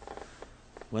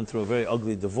 went through a very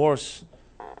ugly divorce,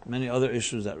 many other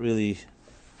issues that really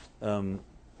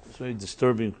was very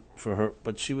disturbing for her.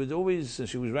 But she was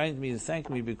writing to me to thank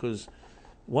me because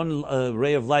one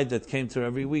ray of light that came to her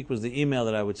every week was the email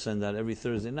that I would send out every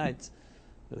Thursday night.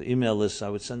 The email list, I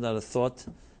would send out a thought.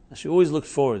 And she always looked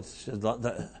forward to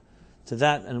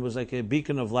that, and it was like a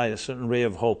beacon of light, a certain ray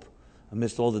of hope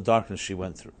amidst all the darkness she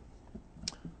went through.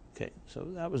 Okay, so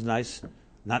that was nice.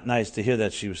 Not nice to hear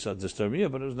that she was so disturbing,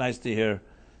 but it was nice to hear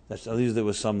that at least there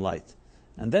was some light.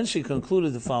 And then she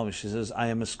concluded the following. She says, I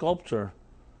am a sculptor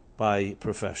by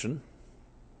profession,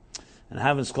 and I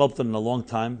haven't sculpted in a long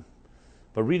time,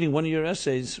 but reading one of your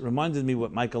essays reminded me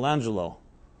what Michelangelo,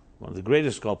 one of the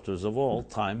greatest sculptors of all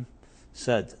time,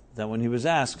 said, that when he was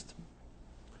asked,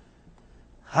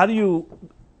 how do you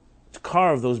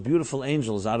carve those beautiful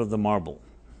angels out of the marble?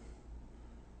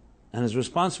 And his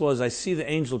response was, I see the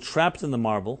angel trapped in the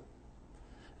marble,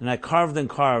 and I carved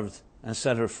and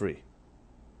set her free.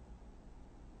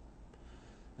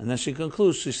 And then she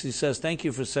concludes, she says, thank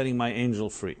you for setting my angel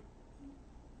free.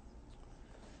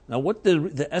 Now what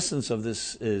the essence of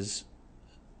this is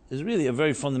really a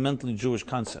very fundamentally Jewish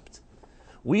concept.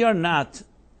 We are not,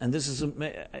 and this is,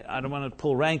 I don't want to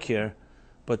pull rank here,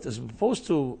 but as opposed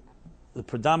to the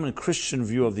predominant Christian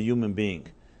view of the human being,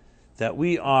 that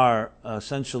we are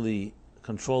essentially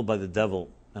controlled by the devil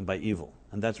and by evil.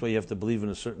 And that's why you have to believe in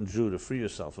a certain Jew to free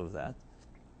yourself of that.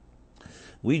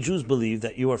 We Jews believe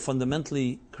that you are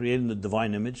fundamentally created in the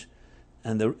divine image,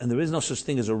 and there is no such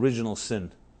thing as original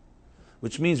sin,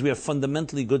 which means we are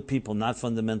fundamentally good people, not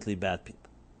fundamentally bad people.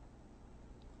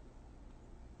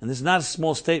 And this is not a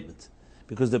small statement,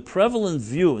 because the prevalent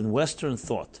view in Western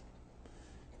thought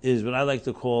is what I like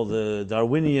to call the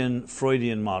Darwinian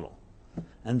Freudian model.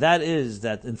 And that is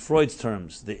that in Freud's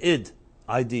terms, the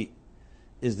ID,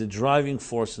 is the driving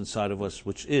force inside of us,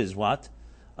 which is what?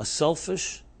 A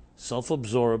selfish,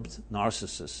 self-absorbed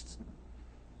narcissist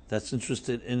that's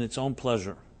interested in its own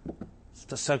pleasure. It's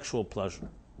the sexual pleasure.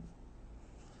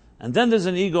 And then there's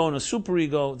an ego and a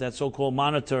superego that so-called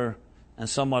monitor and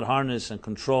somewhat harness and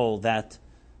control that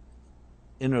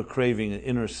inner craving,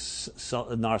 inner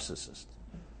narcissist.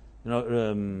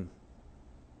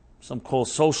 Some call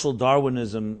social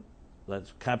Darwinism,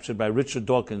 that's captured by Richard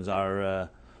Dawkins, our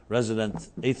resident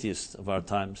atheist of our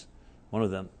times, one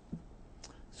of them.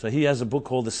 So he has a book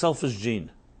called The Selfish Gene.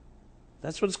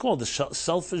 That's what it's called, the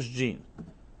selfish gene.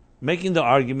 Making the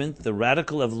argument, the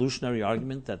radical evolutionary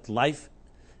argument, that life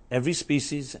every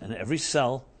species and every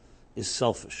cell is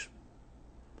selfish.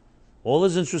 All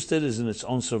it's interested is in its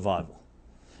own survival.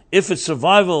 If its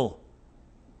survival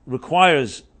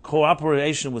requires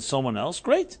cooperation with someone else,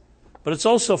 great. But it's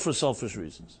also for selfish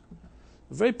reasons.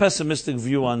 A very pessimistic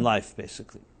view on life,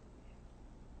 basically.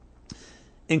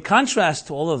 In contrast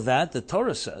to all of that, the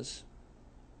Torah says,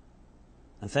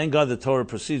 and thank God the Torah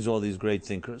precedes all these great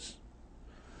thinkers,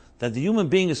 that the human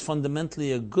being is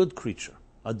fundamentally a good creature,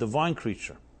 a divine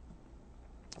creature,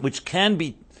 which can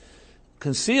be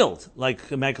concealed,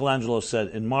 like Michelangelo said,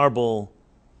 in marble,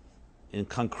 in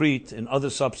concrete, in other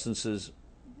substances.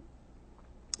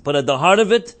 But at the heart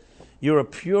of it, you're a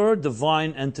pure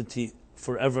divine entity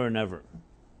forever and ever.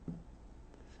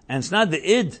 And it's not the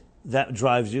id that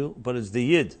drives you, but it's the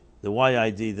yid, the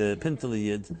Y-I-D, the Pintele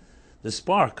yid, the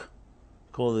spark,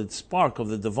 call it spark of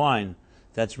the divine,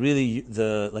 that's really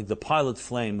like the pilot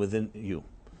flame within you.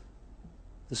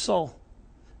 The soul.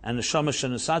 And the Neshama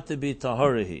shenasate bi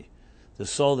taharahi, the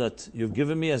soul that you've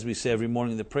given me, as we say every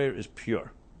morning in the prayer, is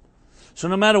pure. So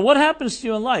no matter what happens to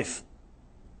you in life,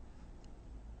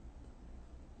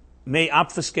 may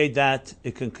obfuscate that,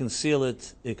 it can conceal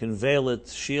it, it can veil it,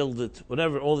 shield it,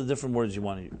 whatever, all the different words you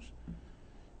want to use.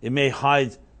 It may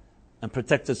hide and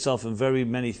protect itself in very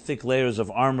many thick layers of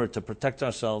armor to protect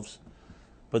ourselves,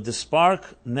 but the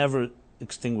spark never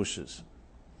extinguishes.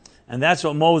 And that's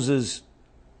what Moses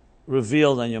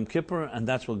revealed on Yom Kippur, and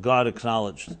that's what God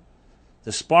acknowledged.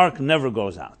 The spark never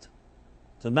goes out.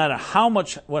 Doesn't matter how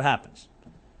much, what happens.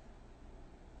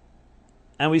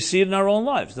 And we see it in our own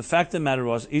lives. The fact of the matter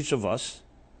was, each of us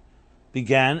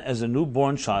began as a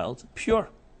newborn child, pure.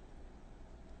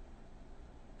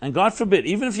 And God forbid,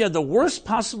 even if you had the worst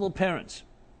possible parents,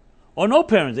 or no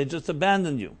parents, they just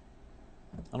abandoned you.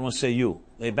 I don't want to say you.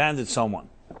 They abandoned someone.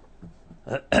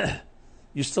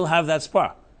 You still have that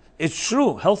spark. It's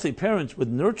true, healthy parents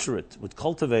would nurture it, would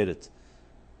cultivate it,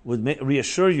 would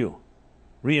reassure you,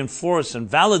 reinforce and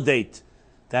validate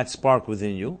that spark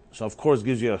within you. So of course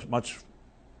gives you a much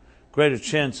greater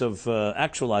chance of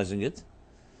actualizing it.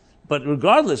 But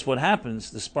regardless what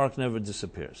happens, the spark never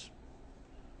disappears.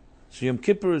 So Yom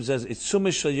Kippur says,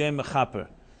 "Itzumish shel yom mechaper."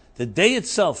 The day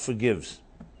itself forgives.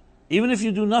 Even if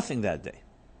you do nothing that day.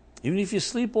 Even if you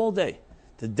sleep all day.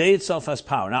 The day itself has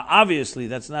power. Now obviously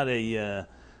that's not a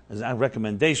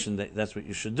recommendation that that's what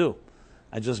you should do.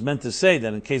 I just meant to say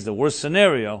that in case the worst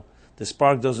scenario, the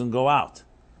spark doesn't go out.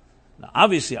 Now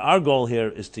obviously our goal here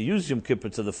is to use Yom Kippur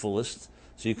to the fullest,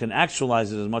 so you can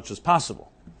actualize it as much as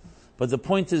possible. But the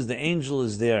point is, the angel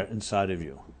is there inside of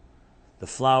you. The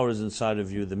flower is inside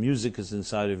of you, the music is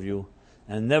inside of you,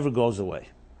 and it never goes away.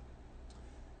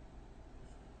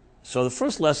 So the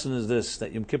first lesson is this,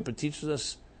 that Yom Kippur teaches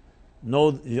us,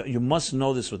 you must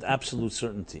know this with absolute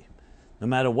certainty. No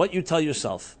matter what you tell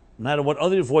yourself, no matter what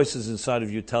other voices inside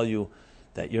of you tell you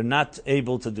that you're not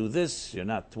able to do this, you're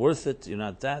not worth it, you're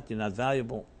not that, you're not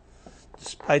valuable,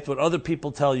 despite what other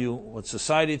people tell you, what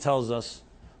society tells us,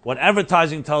 what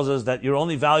advertising tells us, that you're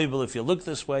only valuable if you look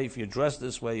this way, if you dress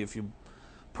this way, if you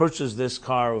purchase this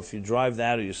car, or if you drive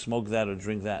that, or you smoke that, or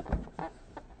drink that.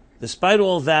 Despite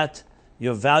all that,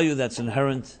 your value that's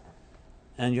inherent,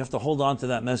 and you have to hold on to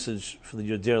that message for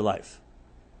your dear life.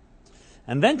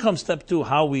 And then comes step 2,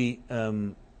 how we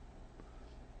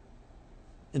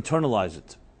internalize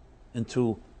it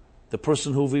into the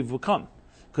person who we've become.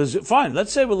 Because fine,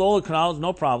 let's say we'll all acknowledge,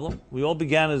 no problem. We all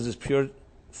began as this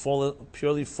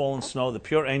purely fallen snow, the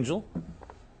pure angel,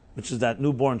 which is that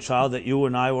newborn child that you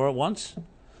and I were at once.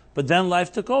 But then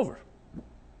life took over.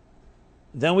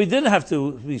 Then we did have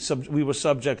to, we were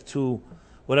subject to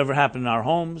whatever happened in our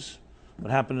homes,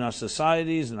 what happened in our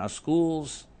societies, in our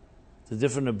schools, the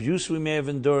different abuse we may have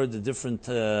endured, the different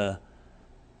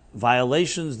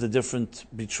violations, the different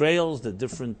betrayals, the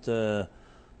different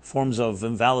forms of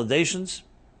invalidations.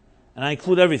 And I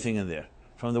include everything in there,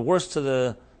 from the worst to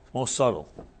the most subtle.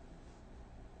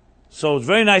 So it's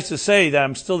very nice to say that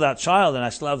I'm still that child and I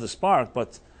still have the spark,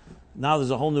 but now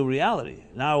there's a whole new reality.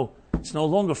 Now it's no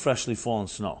longer freshly fallen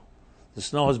snow. The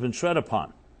snow has been tread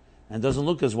upon and doesn't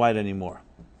look as white anymore.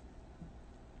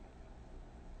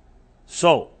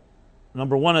 So,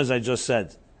 number 1, as I just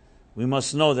said, we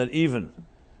must know that even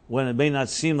when it may not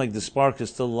seem like the spark is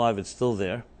still alive, it's still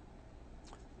there,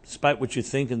 despite what you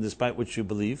think and despite what you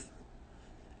believe.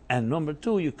 And number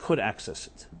 2, you could access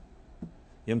it.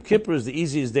 Yom Kippur is the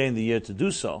easiest day in the year to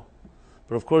do so.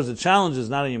 But of course the challenge is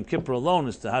not on Yom Kippur alone,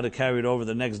 it's to how to carry it over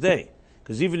the next day.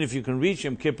 Because even if you can reach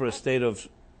Yom Kippur a state of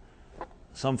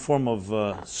some form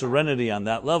of serenity on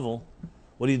that level,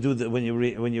 what do you do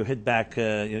when you hit back,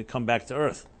 you come back to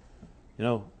earth?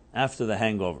 After the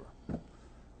hangover.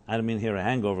 I don't mean here a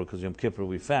hangover because Yom Kippur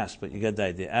we fast, but you get the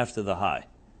idea. After the high.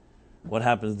 What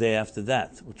happens the day after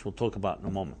that, which we'll talk about in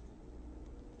a moment.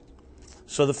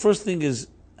 So the first thing is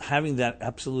having that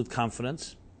absolute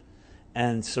confidence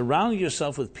and surrounding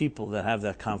yourself with people that have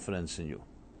that confidence in you.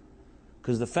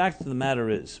 Because the fact of the matter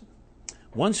is,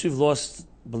 once you've lost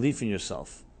belief in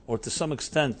yourself, or to some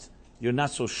extent you're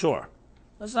not so sure,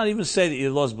 let's not even say that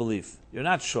you lost belief. You're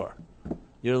not sure.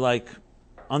 You're like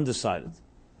undecided.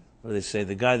 Or they say,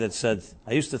 the guy that said,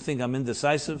 I used to think I'm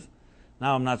indecisive,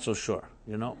 now I'm not so sure,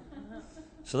 you know?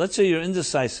 So let's say you're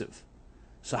indecisive.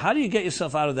 So how do you get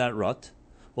yourself out of that rut?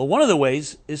 Well, one of the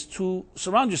ways is to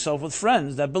surround yourself with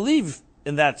friends that believe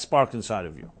in that spark inside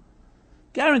of you.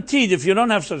 Guaranteed, if you don't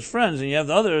have such friends and you have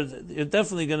the other, you're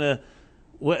definitely going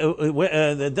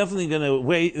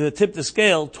to tip the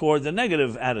scale toward the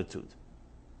negative attitude.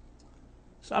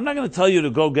 So I'm not going to tell you to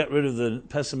go get rid of the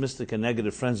pessimistic and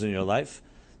negative friends in your life.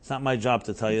 It's not my job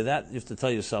to tell you that. You have to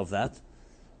tell yourself that,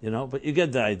 you know. But you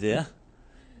get the idea.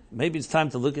 Maybe it's time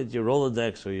to look at your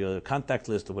Rolodex or your contact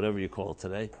list or whatever you call it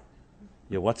today,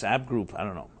 your WhatsApp group. I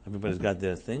don't know. Everybody's got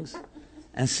their things,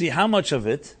 and see how much of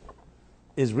it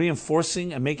is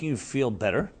reinforcing and making you feel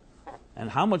better, and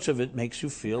how much of it makes you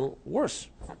feel worse.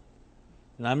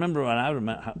 And I remember I don't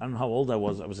know how old I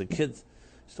was. I was a kid.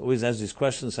 I used to always ask these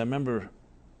questions. I remember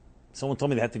someone told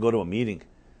me they had to go to a meeting.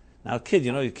 Now, a kid,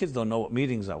 you know, your kids don't know what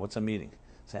meetings are. What's a meeting?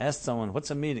 So I asked someone,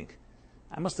 what's a meeting?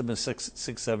 I must have been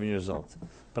 7 years old.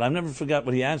 But I've never forgot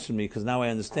what he answered me because now I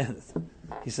understand it.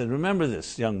 He said, remember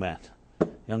this, young man,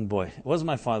 young boy. It wasn't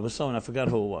my father. It was someone. I forgot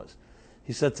who it was.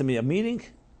 He said to me, a meeting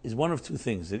is one of two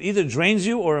things. It either drains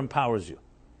you or empowers you.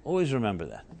 Always remember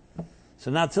that. So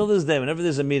now till this day, whenever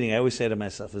there's a meeting, I always say to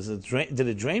myself, did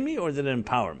it drain me or did it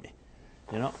empower me?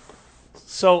 You know?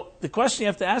 So the question you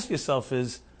have to ask yourself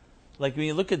is, like when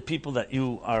you look at people that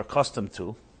you are accustomed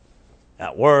to,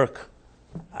 at work,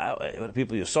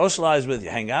 people you socialize with,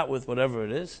 you hang out with, whatever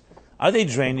it is, are they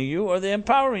draining you or are they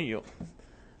empowering you?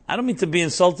 I don't mean to be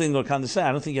insulting or condescending.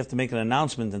 I don't think you have to make an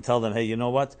announcement and tell them, hey, you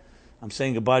know what? I'm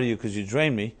saying goodbye to you because you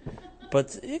drain me.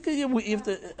 But you have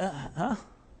to,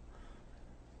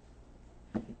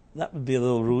 that would be a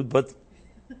little rude, but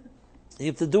you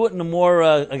have to do it in a more,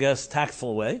 I guess,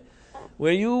 tactful way,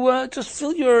 where you just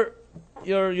fill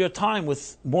your time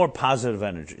with more positive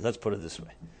energy. Let's put it this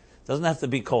way. It doesn't have to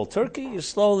be cold turkey. You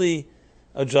slowly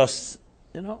adjust,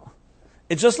 you know.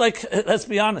 It's just like, let's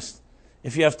be honest,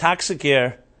 if you have toxic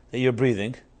air that you're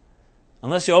breathing,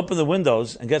 unless you open the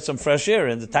windows and get some fresh air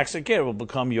in, the toxic air will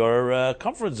become your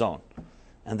comfort zone.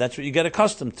 And that's what you get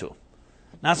accustomed to.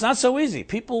 Now, it's not so easy.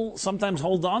 People sometimes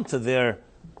hold on to their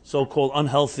so-called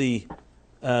unhealthy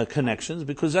connections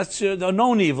because the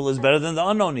known evil is better than the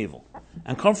unknown evil.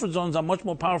 And comfort zones are much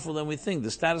more powerful than we think.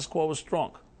 The status quo is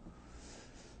strong.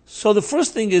 So the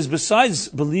first thing is, besides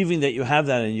believing that you have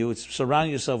that in you, it's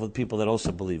surrounding yourself with people that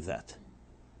also believe that.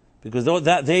 Because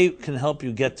they can help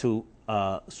you get to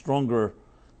stronger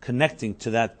connecting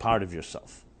to that part of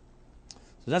yourself.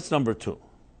 So that's number 2.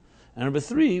 And number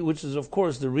 3, which is of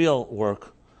course the real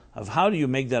work of how do you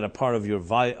make that a part of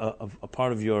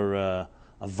your a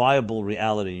viable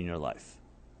reality in your life.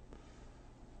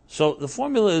 So the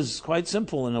formula is quite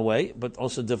simple in a way, but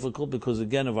also difficult because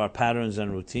again of our patterns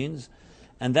and routines,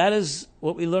 and that is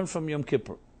what we learn from Yom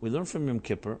Kippur. We learn from Yom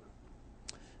Kippur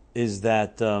is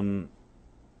that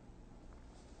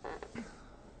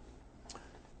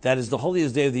that is the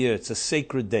holiest day of the year. It's a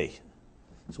sacred day.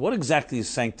 So what exactly is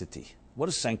sanctity? What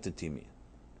does sanctity mean?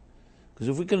 Because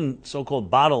if we can so-called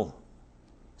bottle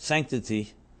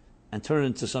sanctity and turn it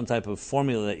into some type of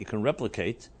formula that you can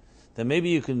replicate, then maybe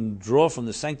you can draw from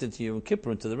the sanctity of Yom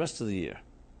Kippur into the rest of the year.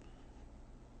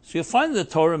 So you'll find in the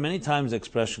Torah many times the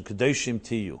expression, Kedoshim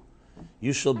Tiyu.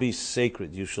 You shall be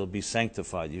sacred, you shall be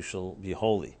sanctified, you shall be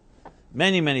holy.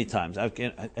 Many, many times.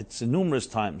 It's numerous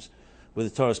times with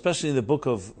the Torah, especially in the book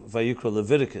of Vayikra,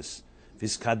 Leviticus.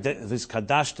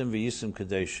 Vizkadashtem v'yisim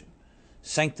kadeshim.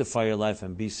 Sanctify your life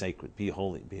and be sacred, be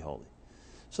holy, be holy.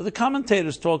 So the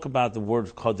commentators talk about the word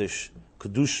Kodesh,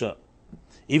 Kedusha.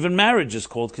 Even marriage is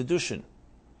called Kedushin,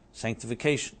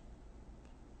 sanctification.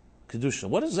 Kedusha.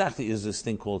 What exactly is this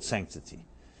thing called sanctity?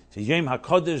 So Yom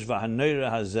HaKodesh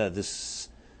v'Hanoira Hazeh, this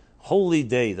holy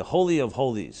day, the holy of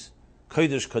holies,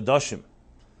 Kodesh Kodashim,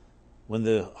 when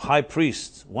the high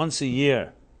priest once a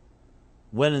year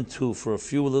went into for a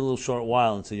few little short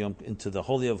while into the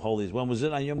holy of holies. When was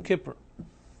it? On Yom Kippur.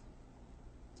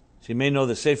 So you may know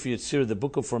the Sefer Yetzirah, the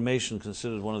Book of Formation,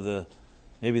 considered one of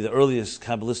maybe the earliest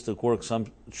Kabbalistic works,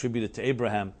 some attributed to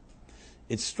Abraham.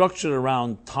 It's structured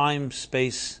around time,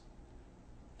 space,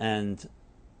 and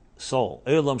soul.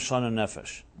 Eilam Shana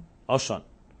Nefesh. Oshan.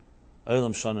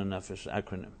 Olam Shana Nefesh,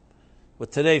 acronym.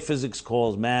 What today physics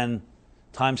calls man,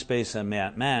 time, space, and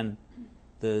man,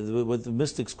 what the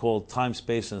mystics call time,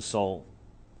 space, and soul.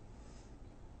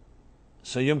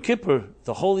 So Yom Kippur,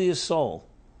 the holiest soul,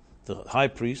 the high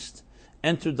priest,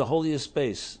 entered the holiest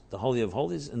space, the Holy of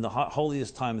Holies, in the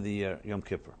holiest time of the year, Yom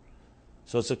Kippur.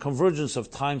 So it's a convergence of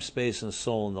time, space, and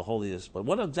soul in the holiest. But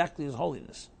what exactly is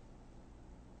holiness?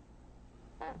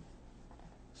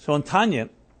 So in Tanya,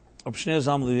 Rabbi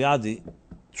Zalman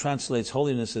translates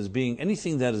holiness as being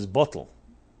anything that is bottle,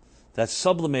 that's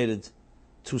sublimated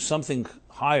to something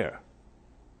higher,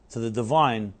 to the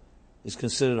divine, is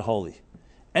considered holy.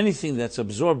 Anything that's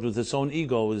absorbed with its own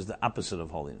ego is the opposite of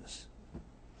holiness.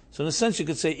 So in a sense you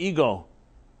could say ego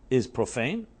is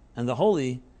profane, and the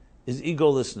holy is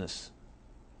egolessness.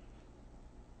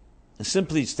 And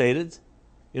simply stated,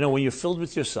 when you're filled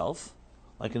with yourself,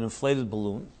 like an inflated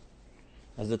balloon,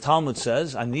 as the Talmud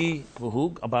says, ani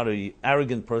v'hug, about an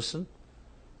arrogant person,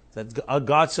 that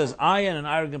God says, I and an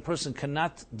arrogant person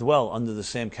cannot dwell under the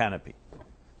same canopy.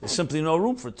 There's simply no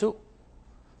room for two.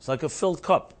 It's like a filled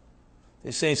cup.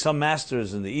 They say some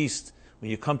masters in the East, when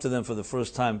you come to them for the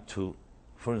first time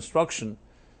for instruction,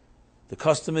 the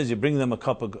custom is you bring them a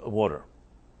cup of water.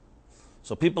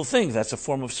 So people think that's a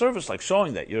form of service, like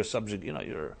showing that you're subject,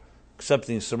 you're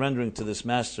accepting, surrendering to this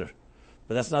master.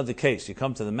 But that's not the case. You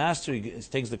come to the master, he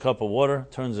takes the cup of water,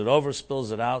 turns it over,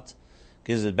 spills it out,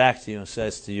 gives it back to you and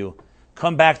says to you,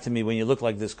 come back to me when you look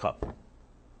like this cup.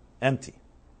 Empty.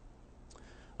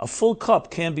 A full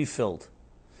cup can be filled.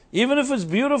 Even if it's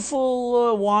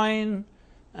beautiful wine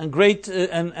and great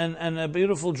and a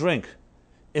beautiful drink.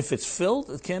 If it's filled,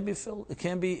 it can be filled. It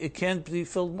can't be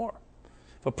filled more.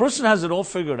 If a person has it all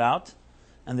figured out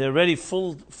and they're already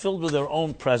filled with their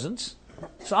own presence,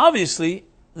 so obviously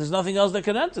there's nothing else that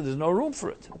can enter. There's no room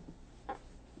for it.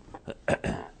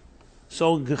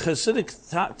 So Hasidic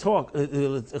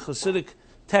Hasidic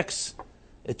texts,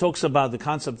 it talks about the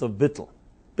concept of bittul.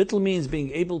 Bittul means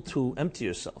being able to empty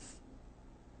yourself,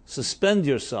 suspend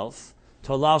yourself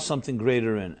to allow something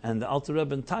greater in. And the Alter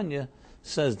Rebbe in Tanya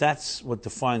says that's what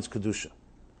defines Kedusha.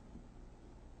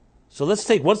 So let's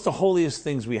take, what's the holiest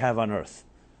things we have on earth?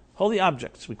 Holy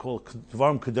objects, we call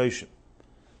Dvarim Kedoshim.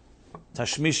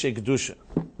 Tashmishe Kedusha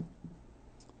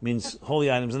means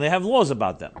holy items, and they have laws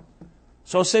about them.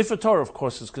 So Sefer Torah, of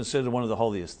course, is considered one of the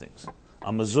holiest things.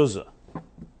 A mezuzah,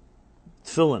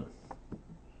 tefillin.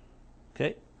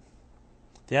 Okay?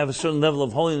 They have a certain level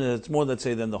of holiness that's more, let's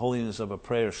say, than the holiness of a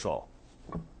prayer shawl.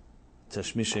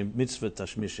 Tashmishe mitzvah,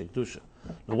 tashmishe kedusha.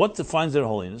 Now, what defines their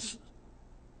holiness?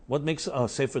 What makes a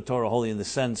Sefer Torah holy in the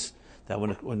sense that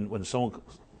when someone,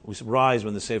 we rise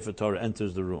when the Sefer Torah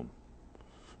enters the room?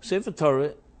 Sefer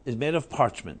Torah is made of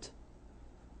parchment,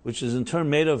 which is in turn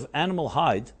made of animal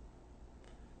hide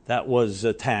that was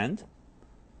tanned,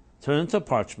 turned into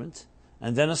parchment,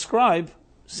 and then a scribe,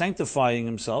 sanctifying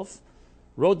himself,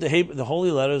 wrote the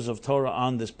holy letters of Torah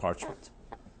on this parchment.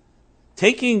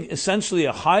 Taking essentially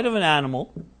a hide of an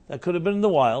animal that could have been in the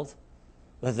wild,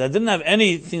 but that didn't have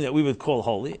anything that we would call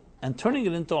holy, and turning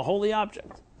it into a holy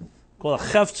object, called a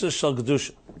chefza shel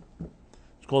kedusha.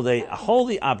 It's called a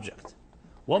holy object.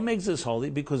 What makes this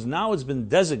holy? Because now it's been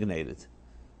designated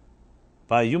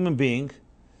by a human being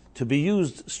to be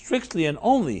used strictly and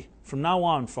only from now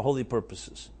on for holy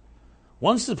purposes.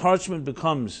 Once the parchment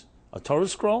becomes a Torah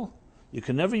scroll, you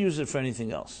can never use it for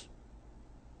anything else.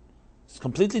 It's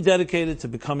completely dedicated to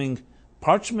becoming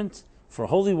parchment for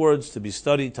holy words to be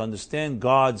studied, to understand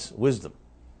God's wisdom,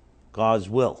 God's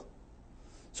will.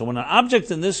 So when an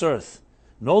object in this earth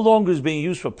no longer is being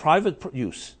used for private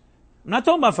use, I'm not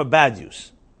talking about for bad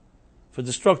use, for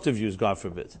destructive use, God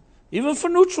forbid, even for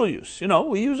neutral use.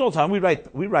 We use all the time.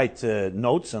 We write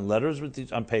notes and letters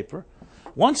on paper.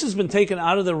 Once it's been taken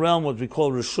out of the realm what we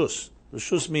call reshus.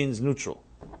 Reshus means neutral.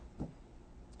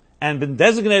 And been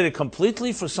designated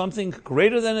completely for something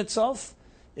greater than itself,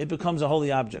 it becomes a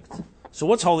holy object. So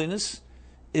what's holiness?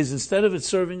 Is instead of it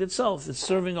serving itself, it's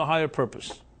serving a higher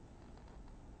purpose.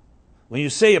 When you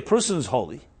say a person is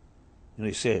holy,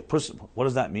 you say a person, what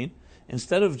does that mean?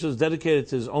 Instead of just dedicated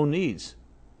to his own needs.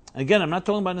 Again, I'm not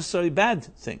talking about necessarily bad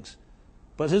things,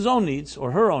 but his own needs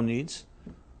or her own needs.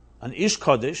 An Ish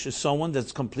Kodesh is someone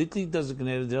that's completely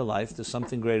designated their life to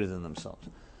something greater than themselves.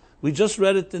 We just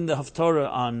read it in the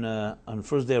Haftarah on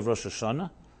first day of Rosh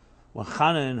Hashanah, when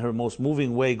Hannah, in her most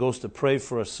moving way, goes to pray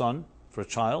for a son, for a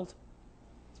child,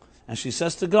 and she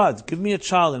says to God, give me a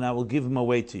child and I will give him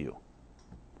away to you.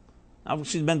 Now,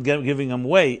 she meant giving him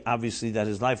away, obviously, that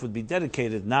his life would be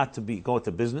dedicated not to go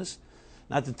to business,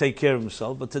 not to take care of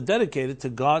himself, but to dedicate it to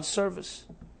God's service.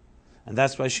 And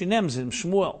that's why she names him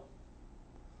Shmuel.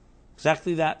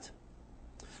 Exactly that.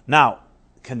 Now,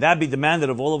 can that be demanded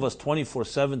of all of us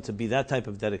 24/7 to be that type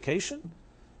of dedication?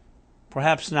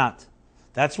 Perhaps not.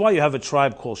 That's why you have a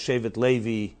tribe called Shevet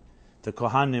Levi, the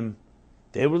Kohanim.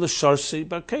 They were the Sharsi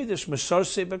B'Kodesh,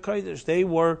 Mesharsi B'Kodesh. They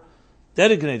were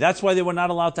dedicated. That's why they were not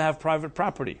allowed to have private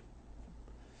property,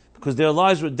 because their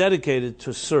lives were dedicated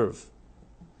to serve.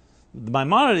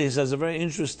 Maimonides has a very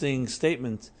interesting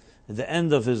statement at the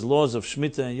end of his laws of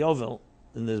Shemitah and Yovel.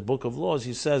 In this book of laws,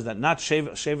 he says that not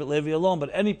Shevet Levi alone, but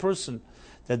any person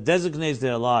that dedicates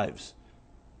their lives,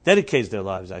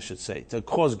 I should say, to a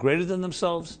cause greater than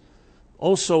themselves,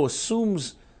 also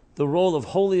assumes the role of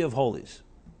Holy of Holies.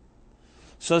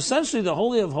 So essentially, the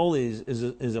Holy of Holies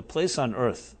is a place on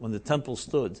earth, when the temple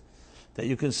stood, that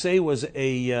you can say was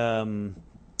an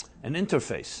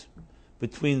interface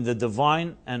between the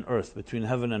divine and earth, between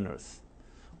heaven and earth.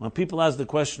 When people ask the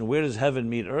question, where does heaven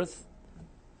meet earth?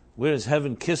 Where does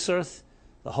heaven kiss earth?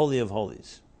 The Holy of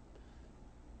Holies.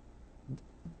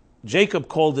 Jacob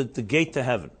called it the gate to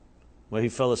heaven, where he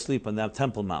fell asleep on that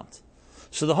Temple Mount.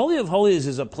 So the Holy of Holies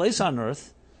is a place on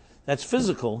earth that's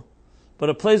physical, but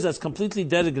a place that's completely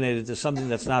dedicated to something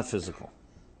that's not physical.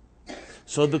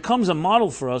 So it becomes a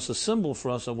model for us, a symbol for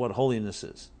us of what holiness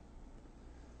is.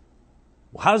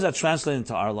 Well, how does that translate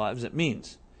into our lives? It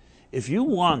means, if you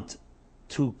want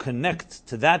to connect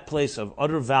to that place of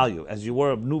utter value, as you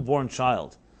were a newborn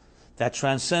child, that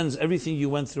transcends everything you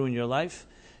went through in your life,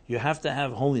 you have to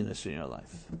have holiness in your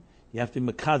life. You have to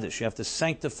be mekadesh. You have to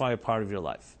sanctify a part of your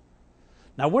life.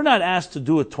 Now, we're not asked to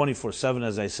do it 24/7,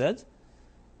 as I said,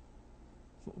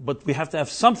 but we have to have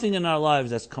something in our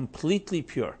lives that's completely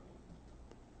pure.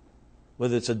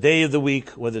 Whether it's a day of the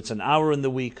week, whether it's an hour in the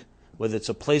week, whether it's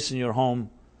a place in your home,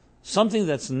 something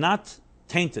that's not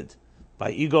tainted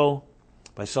by ego,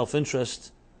 by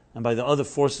self-interest, and by the other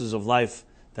forces of life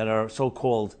that are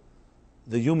so-called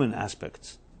the human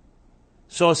aspects.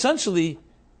 So essentially,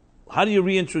 how do you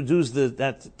reintroduce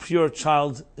that pure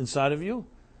child inside of you?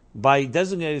 By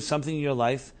designating something in your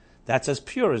life that's as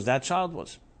pure as that child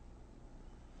was.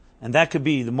 And that could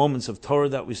be the moments of Torah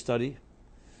that we study,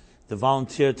 the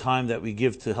volunteer time that we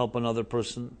give to help another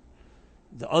person,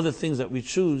 the other things that we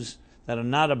choose that are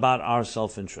not about our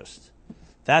self-interest.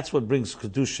 That's what brings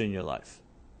Kedusha in your life.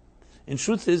 In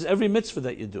truth is every mitzvah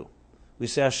that you do. We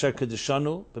say, Asher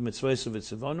Kedushanu, b'mitzvahs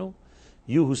v'tzivonu,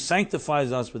 you who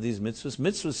sanctifies us with these mitzvahs.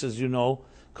 Mitzvahs, as you know,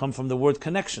 come from the word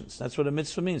connections. That's what a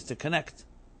mitzvah means, to connect.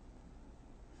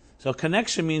 So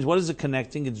connection means, what is it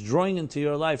connecting? It's drawing into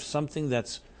your life something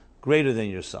that's greater than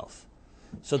yourself.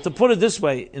 So to put it this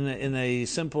way, in a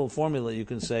simple formula, you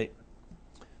can say,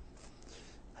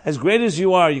 as great as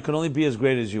you are, you can only be as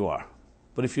great as you are.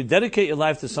 But if you dedicate your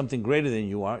life to something greater than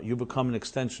you are, you become an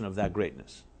extension of that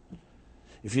greatness.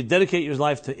 If you dedicate your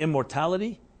life to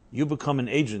immortality, you become an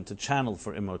agent, a channel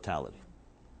for immortality.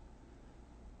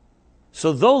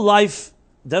 So though life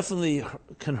definitely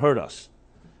can hurt us,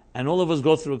 and all of us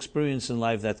go through experience in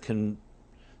life that can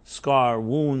scar,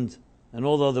 wound, and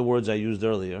all the other words I used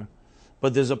earlier,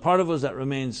 but there's a part of us that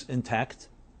remains intact.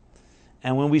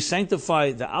 And when we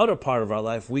sanctify the outer part of our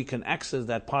life, we can access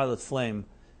that pilot flame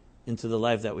into the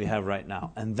life that we have right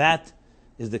now. And that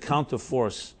is the counter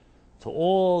force to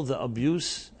all the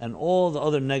abuse and all the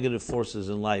other negative forces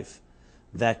in life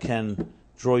that can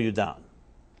draw you down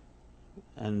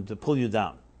and to pull you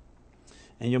down.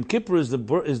 And Yom Kippur is the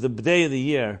day of the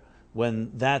year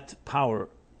when that power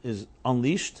is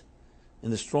unleashed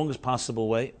in the strongest possible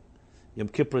way. Yom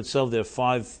Kippur itself, there are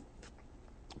 5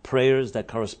 prayers that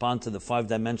correspond to the 5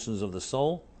 dimensions of the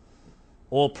soul,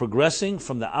 all progressing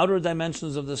from the outer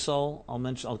dimensions of the soul,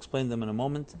 I'll explain them in a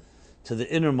moment, to the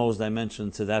innermost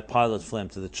dimension, to that pilot flame,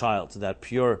 to the child, to that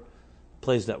pure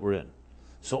place that we're in.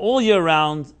 So all year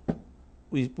round,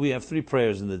 we have 3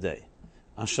 prayers in the day.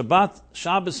 On Shabbat,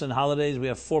 Shabbos, and holidays, we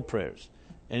have 4 prayers.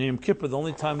 And in Yom Kippur, the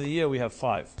only time of the year, we have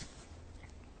 5.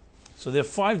 So there are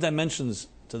 5 dimensions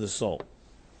to the soul.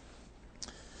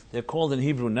 They're called in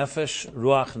Hebrew Nefesh,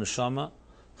 Ruach, Neshama,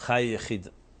 Chai, Yechid.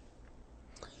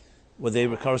 What they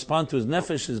correspond to is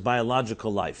Nefesh is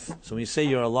biological life. So when you say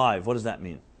you're alive, what does that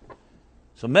mean?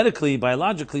 So medically,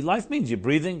 biologically, life means you're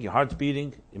breathing, your heart's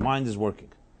beating, your mind is working.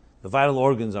 The vital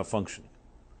organs are functioning.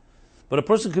 But a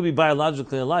person could be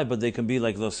biologically alive, but they can be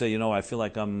like, they'll say, I feel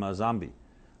like I'm a zombie.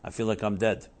 I feel like I'm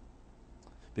dead.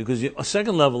 Because a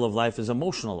second level of life is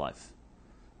emotional life.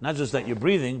 Not just that you're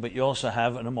breathing, but you also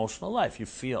have an emotional life. You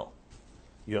feel.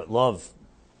 You love.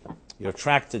 You're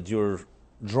attracted. You're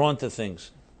drawn to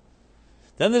things.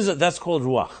 Then that's called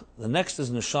Ruach. The next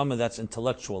is Neshama, that's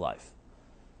intellectual life.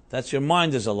 That's your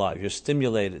mind is alive. You're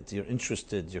stimulated. You're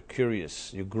interested. You're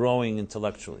curious. You're growing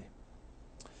intellectually.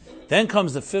 Then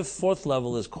comes the fourth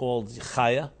level is called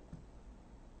Chaya,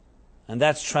 and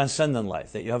that's transcendent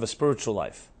life, that you have a spiritual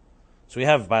life. So we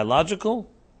have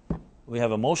biological, we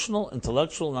have emotional,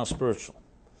 intellectual, now spiritual.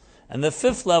 And the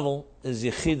fifth level is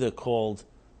Yechida, called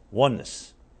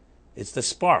oneness. It's the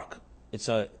spark. It's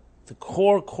the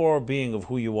core being of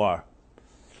who you are.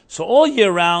 So all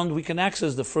year round, we can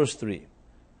access the first three.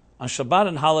 On Shabbat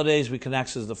and holidays, we can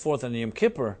access the fourth. And Yom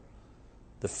Kippur,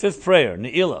 the fifth prayer,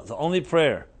 Ne'ilah, the only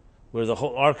prayer where the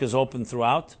whole ark is open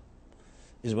throughout,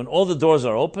 is when all the doors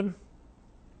are open,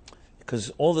 because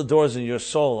all the doors in your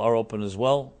soul are open as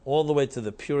well, all the way to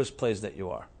the purest place that you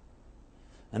are.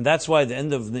 And that's why at the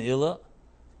end of Ne'ilah,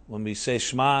 when we say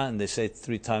Shema, and they say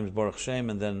 3 times Baruch Shem,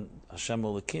 and then Hashem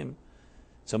Elokim,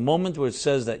 it's a moment where it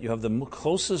says that you have the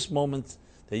closest moment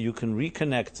that you can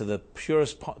reconnect to the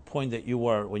purest point that you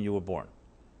were when you were born.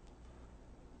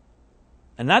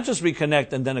 And not just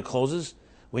reconnect and then it closes.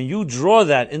 When you draw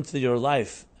that into your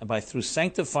life, and through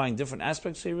sanctifying different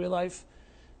aspects of your life,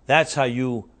 that's how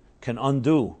you can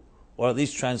undo, or at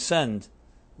least transcend,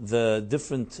 the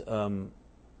different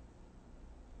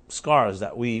scars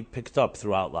that we picked up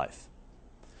throughout life.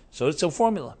 So it's a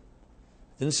formula.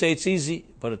 Didn't say it's easy,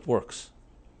 but it works.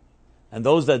 And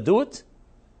those that do it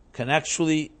can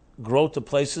actually grow to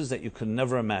places that you could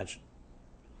never imagine.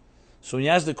 So when you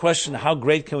ask the question, how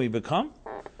great can we become?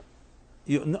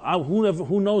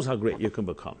 Who knows how great you can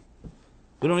become?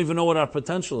 We don't even know what our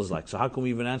potential is like, so how can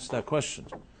we even answer that question?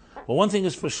 Well, one thing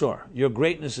is for sure, your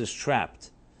greatness is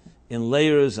trapped in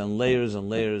layers and layers and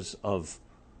layers of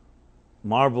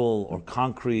marble or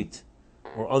concrete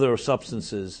or other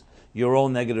substances, your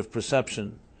own negative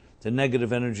perception, the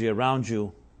negative energy around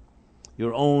you,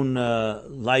 your own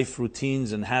life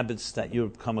routines and habits that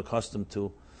you've become accustomed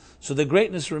to. So the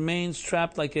greatness remains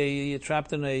trapped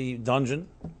trapped in a dungeon,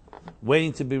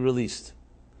 waiting to be released.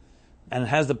 And it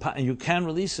has and you can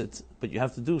release it, but you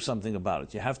have to do something about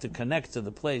it. You have to connect to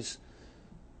the place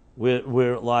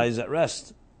where it lies at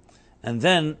rest, and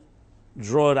then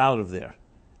draw it out of there.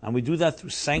 And we do that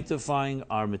through sanctifying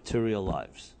our material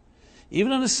lives.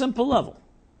 Even on a simple level.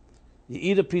 You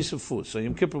eat a piece of food. So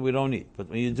Yom Kippur we don't eat, but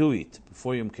when you do eat,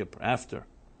 before Yom Kippur, after,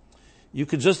 you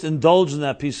could just indulge in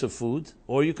that piece of food,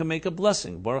 or you can make a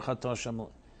blessing. Baruch atah Hashem.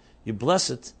 You bless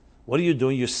it. What are you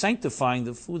doing? You're sanctifying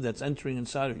the food that's entering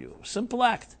inside of you. A simple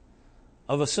act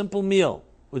of a simple meal,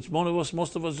 which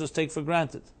most of us just take for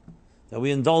granted, that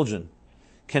we indulge in,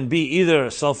 can be either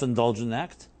a self-indulgent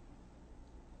act,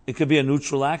 it could be a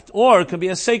neutral act, or it can be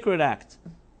a sacred act.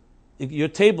 Your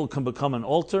table can become an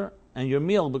altar, and your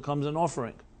meal becomes an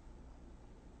offering.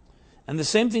 And the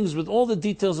same thing is with all the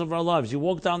details of our lives. You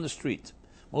walk down the street.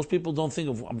 Most people don't think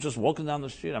of, I'm just walking down the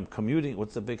street, I'm commuting,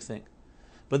 what's the big thing?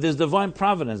 But there's divine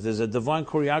providence, there's a divine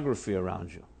choreography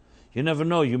around you. You never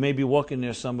know, you may be walking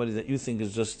near somebody that you think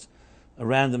is just a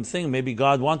random thing. Maybe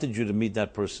God wanted you to meet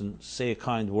that person, say a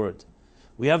kind word.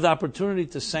 We have the opportunity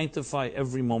to sanctify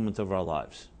every moment of our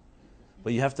lives.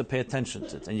 But you have to pay attention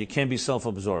to it, and you can't be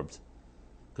self-absorbed.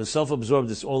 Because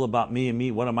self-absorbed is all about me and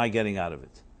me, what am I getting out of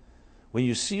it? When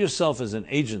you see yourself as an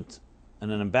agent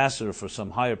and an ambassador for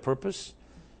some higher purpose,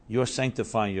 you're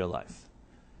sanctifying your life.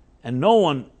 And no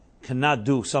one cannot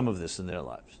do some of this in their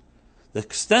lives. The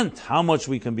extent how much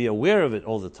we can be aware of it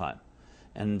all the time,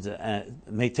 and it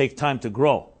may take time to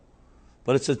grow.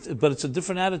 But it's a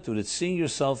different attitude. It's seeing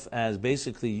yourself as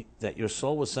basically that your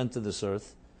soul was sent to this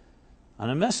earth on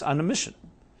a mission.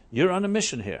 You're on a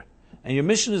mission here. And your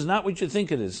mission is not what you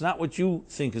think it is. It's not what you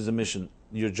think is a mission,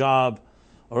 your job,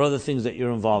 or other things that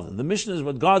you're involved in. The mission is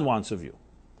what God wants of you.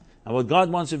 And what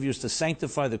God wants of you is to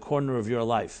sanctify the corner of your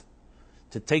life,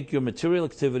 to take your material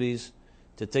activities,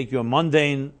 to take your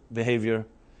mundane behavior,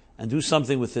 and do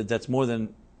something with it that's more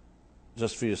than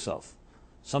just for yourself,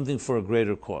 something for a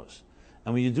greater cause.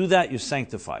 And when you do that, you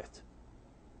sanctify it.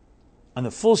 On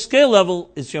the full-scale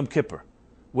level, it's Yom Kippur,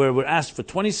 where we're asked for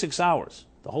 26 hours,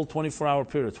 the whole 24-hour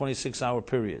period, 26-hour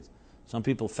period. Some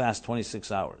people fast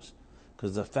 26 hours,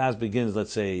 because the fast begins,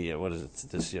 let's say, what is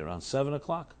it this year, around 7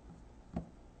 o'clock?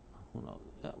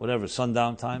 Whatever,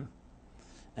 sundown time,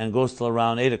 and goes till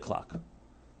around 8 o'clock.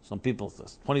 Some people,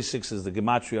 26 is the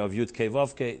gematria of Yud Kei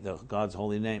Vav Kei, God's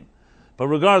holy name. But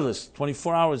regardless,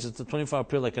 24 hours, it's a 24-hour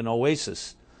period like an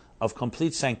oasis of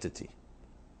complete sanctity.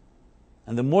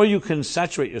 And the more you can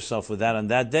saturate yourself with that on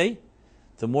that day,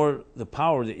 the more the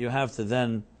power that you have to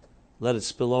then let it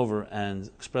spill over and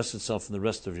express itself in the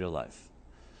rest of your life.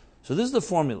 So this is the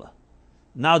formula.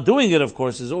 Now doing it, of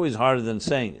course, is always harder than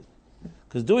saying it.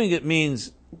 Because doing it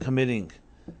means committing.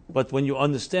 But when you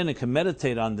understand and can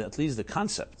meditate on at least the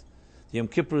concept, the Yom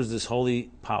Kippur is this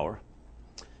holy power.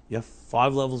 You have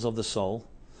 5 levels of the soul.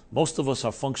 Most of us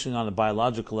are functioning on a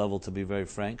biological level, to be very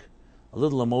frank. A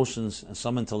little emotions and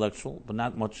some intellectual, but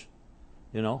not much,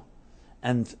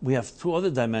 And we have two other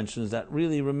dimensions that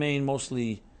really remain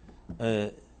mostly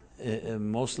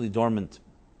dormant.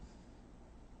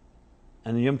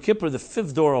 And in Yom Kippur, the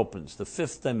fifth door opens, the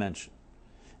fifth dimension.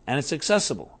 And it's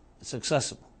accessible. It's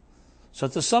accessible. So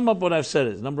to sum up what I've said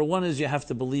is, number one is you have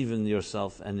to believe in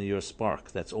yourself and in your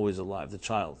spark that's always alive, the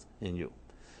child in you.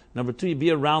 Number two, you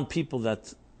be around people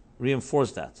that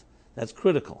reinforce that. That's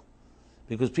critical.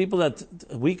 Because people that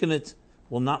weaken it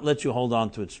will not let you hold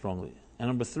on to it strongly. And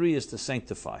number three is to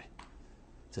sanctify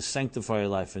your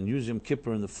life and use Yom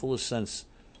Kippur in the fullest sense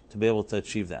to be able to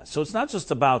achieve that. So it's not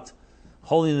just about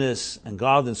holiness and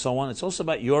God and so on, it's also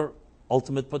about your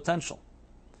ultimate potential.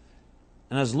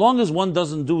 And as long as one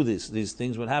doesn't do these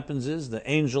things, what happens is the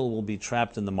angel will be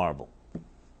trapped in the marble.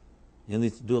 You'll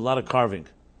need to do a lot of carving.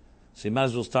 So you might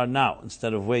as well start now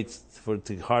instead of wait for it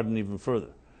to harden even further.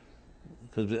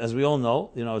 Because as we all know,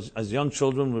 as young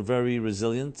children, we're very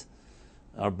resilient.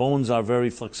 Our bones are very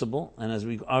flexible. And as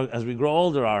we grow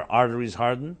older, our arteries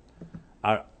harden,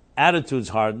 our attitudes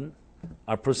harden,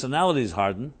 our personalities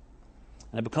harden,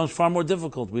 and it becomes far more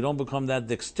difficult. We don't become that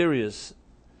dexterous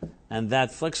and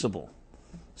that flexible.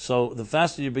 So the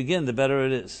faster you begin, the better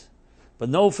it is. But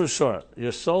know for sure,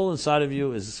 your soul inside of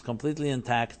you is completely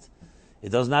intact. It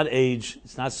does not age.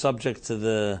 It's not subject to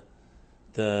the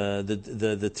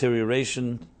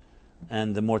deterioration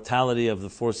and the mortality of the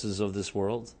forces of this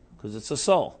world, because it's a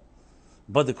soul.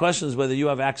 But the question is whether you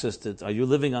have access to it. Are you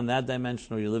living on that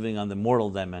dimension or are you living on the mortal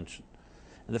dimension?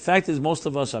 And the fact is most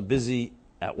of us are busy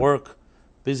at work,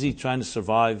 busy trying to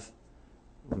survive.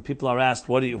 When people are asked,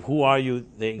 who are you?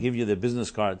 They give you their business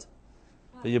card.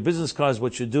 But your business card is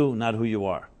what you do, not who you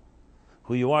are.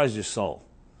 Who you are is your soul,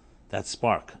 that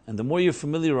spark. And the more you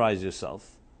familiarize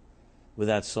yourself with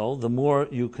that soul, the more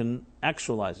you can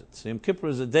actualize it. So Yom Kippur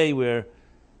is a day where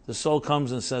the soul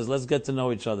comes and says, let's get to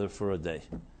know each other for a day.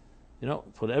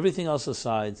 Put everything else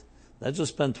aside. Let's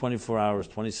just spend 24 hours,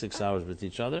 26 hours with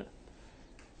each other.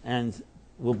 And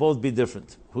we'll both be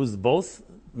different. Who's both?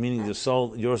 Meaning the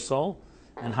soul, your soul,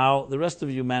 and how the rest of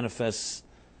you manifests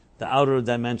the outer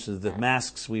dimensions, the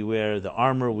masks we wear, the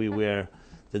armor we wear,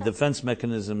 the defense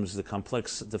mechanisms, the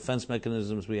complex defense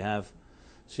mechanisms we have.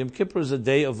 So Yom Kippur is a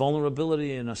day of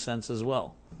vulnerability in a sense as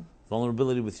well.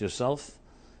 Vulnerability with yourself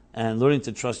and learning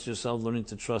to trust yourself, learning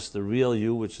to trust the real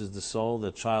you, which is the soul,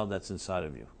 the child that's inside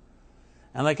of you.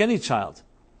 And like any child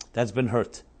that's been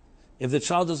hurt, if the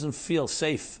child doesn't feel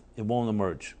safe, it won't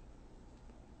emerge.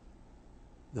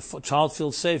 The child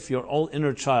feels safe, your old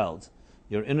inner child,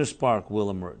 your inner spark will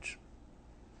emerge.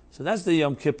 So that's the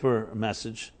Yom Kippur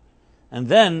message. And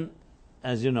then,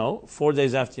 as you know, 4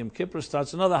 days after Yom Kippur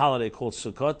starts another holiday called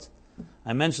Sukkot.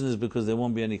 I mention this because there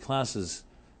won't be any classes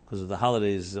because of the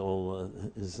holidays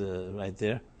is right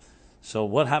there. So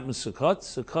what happens Sukkot?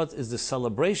 Sukkot is the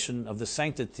celebration of the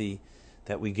sanctity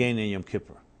that we gain in Yom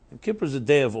Kippur. Yom Kippur is a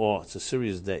day of awe. It's a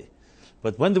serious day.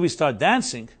 But when do we start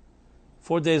dancing?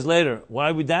 4 days later.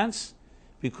 Why we dance?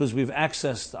 Because we've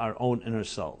accessed our own inner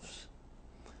selves.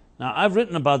 Now, I've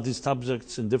written about these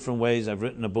subjects in different ways. I've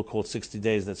written a book called 60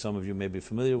 Days that some of you may be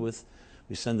familiar with.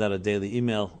 We send out a daily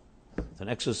email, an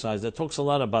exercise that talks a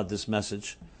lot about this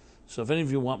message. So if any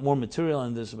of you want more material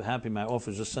on this, I'm happy. My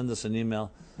office, just send us an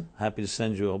email. I'm happy to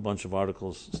send you a bunch of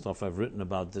articles, stuff I've written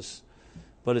about this.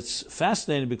 But it's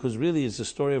fascinating because really it's the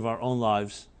story of our own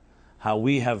lives, how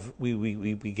we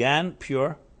began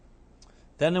pure.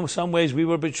 Then in some ways we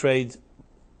were betrayed.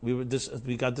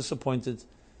 We got disappointed.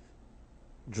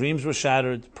 Dreams were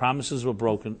shattered. Promises were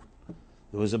broken.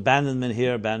 There was abandonment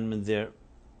here, abandonment there.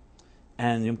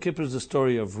 And Yom Kippur is the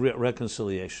story of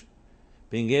reconciliation.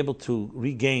 Being able to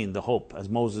regain the hope, as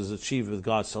Moses achieved with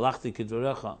God, Salachti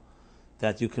kidvarecha,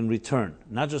 that you can return.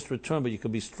 Not just return, but you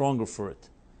can be stronger for it.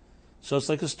 So it's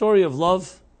like a story of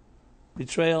love,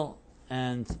 betrayal,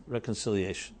 and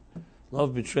reconciliation.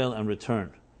 Love, betrayal, and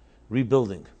return.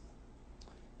 Rebuilding.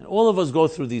 And all of us go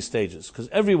through these stages, because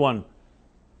everyone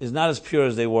is not as pure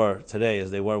as they were today,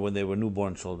 as they were when they were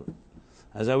newborn children.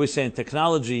 As I always say, in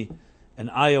technology, an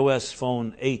iOS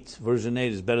phone 8, version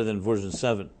 8, is better than version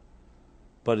 7.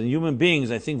 But in human beings,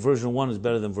 I think version 1 is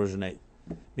better than version 8.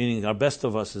 Meaning our best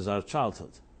of us is our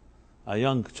childhood, our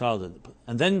young childhood.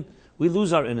 And then we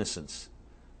lose our innocence.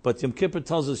 But Yom Kippur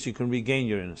tells us you can regain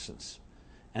your innocence.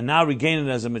 And now regain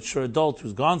it as a mature adult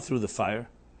who's gone through the fire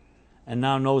and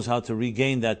now knows how to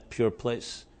regain that pure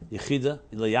place. Yechida,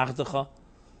 ilayachdecha,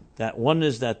 that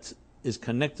oneness that is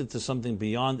connected to something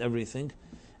beyond everything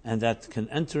and that can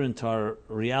enter into our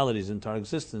realities, into our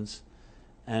existence,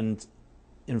 and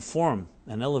inform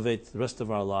and elevate the rest of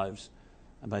our lives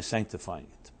and by sanctifying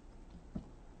it.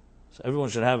 So everyone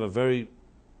should have a very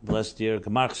blessed year,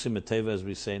 Gemar Chsim Teva, as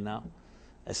we say now,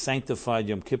 a sanctified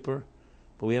Yom Kippur.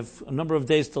 But we have a number of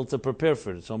days still to prepare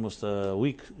for it. It's almost a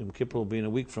week. Yom Kippur will be in a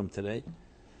week from today.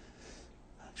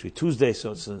 Actually, Tuesday,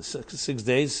 so it's 6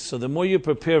 days. So the more you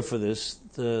prepare for this,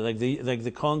 like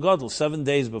the Kohen Gadol, 7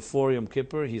 days before Yom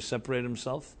Kippur, he separated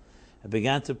himself and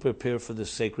began to prepare for this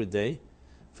sacred day,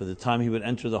 for the time he would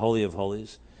enter the Holy of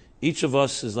Holies. Each of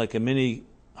us is like a mini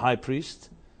high priest.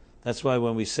 That's why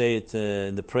when we say it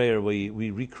in the prayer, we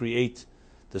recreate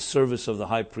the service of the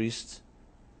high priest,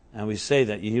 and we say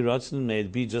that Yehi Ratzon, may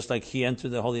it be just like he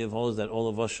entered the Holy of Holies, that all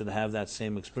of us should have that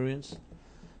same experience.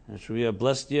 And it should be a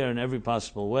blessed year in every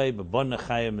possible way. But Bon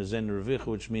Nechayim Ezen Revich,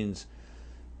 which means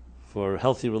for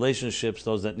healthy relationships,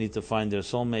 those that need to find their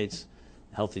soulmates,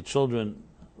 healthy children,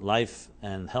 life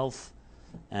and health,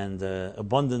 and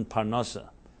abundant parnasa,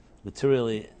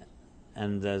 materially.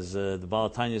 And as the Baal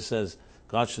Tanya says,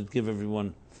 God should give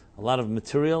everyone a lot of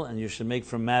material, and you should make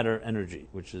from matter energy,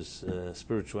 which is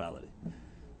spirituality.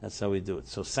 That's how we do it.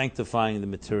 So sanctifying the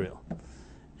material.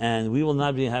 And we will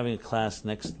not be having a class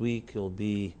next week. It will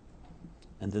be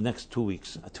in the next 2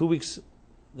 weeks. 2 weeks,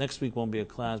 next week won't be a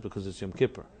class because it's Yom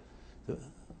Kippur.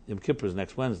 Yom Kippur is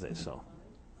next Wednesday, so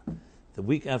the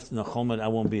week after Nachomad, I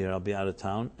won't be here. I'll be out of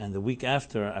town. And the week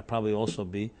after, I probably also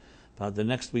be. But the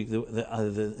next week,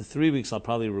 the 3 weeks, I'll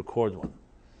probably record one.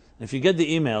 And if you get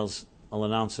the emails, I'll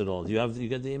announce it all. You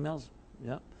get the emails?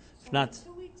 Yeah. If so not,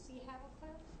 2 weeks you have a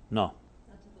class? No.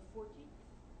 Until the 14th?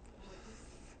 The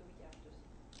week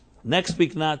after. Next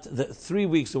week, not. 3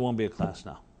 weeks, there won't be a class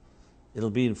now. It'll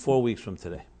be in 4 weeks from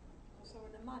today. So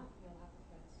in a month you'll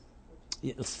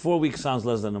have a class? Yeah, 4 weeks sounds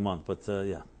less than a month, but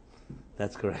yeah,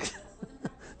 that's correct.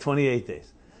 28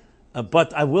 days.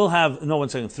 But I will have, no, 1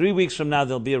 second, 3 weeks from now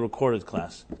there'll be a recorded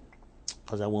class,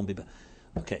 because I won't be back.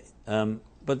 Okay,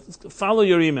 but follow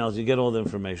your emails, you get all the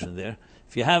information there.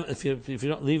 If you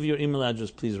don't leave your email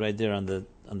address, please, right there on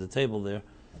the table there.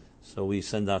 So we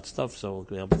send out stuff, so we'll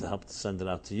be able to help to send it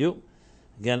out to you.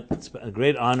 Again, it's a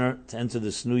great honor to enter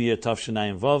this new year,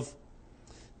 Tafshinayim Vav.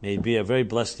 May it be a very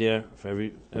blessed year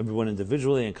for everyone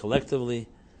individually and collectively.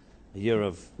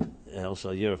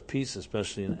 Also a year of peace,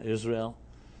 especially in Israel,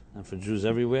 and for Jews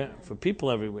everywhere, for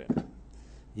people everywhere.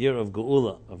 Year of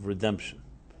Geula, of redemption.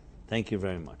 Thank you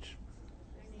very much.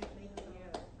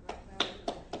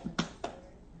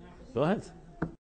 Go ahead.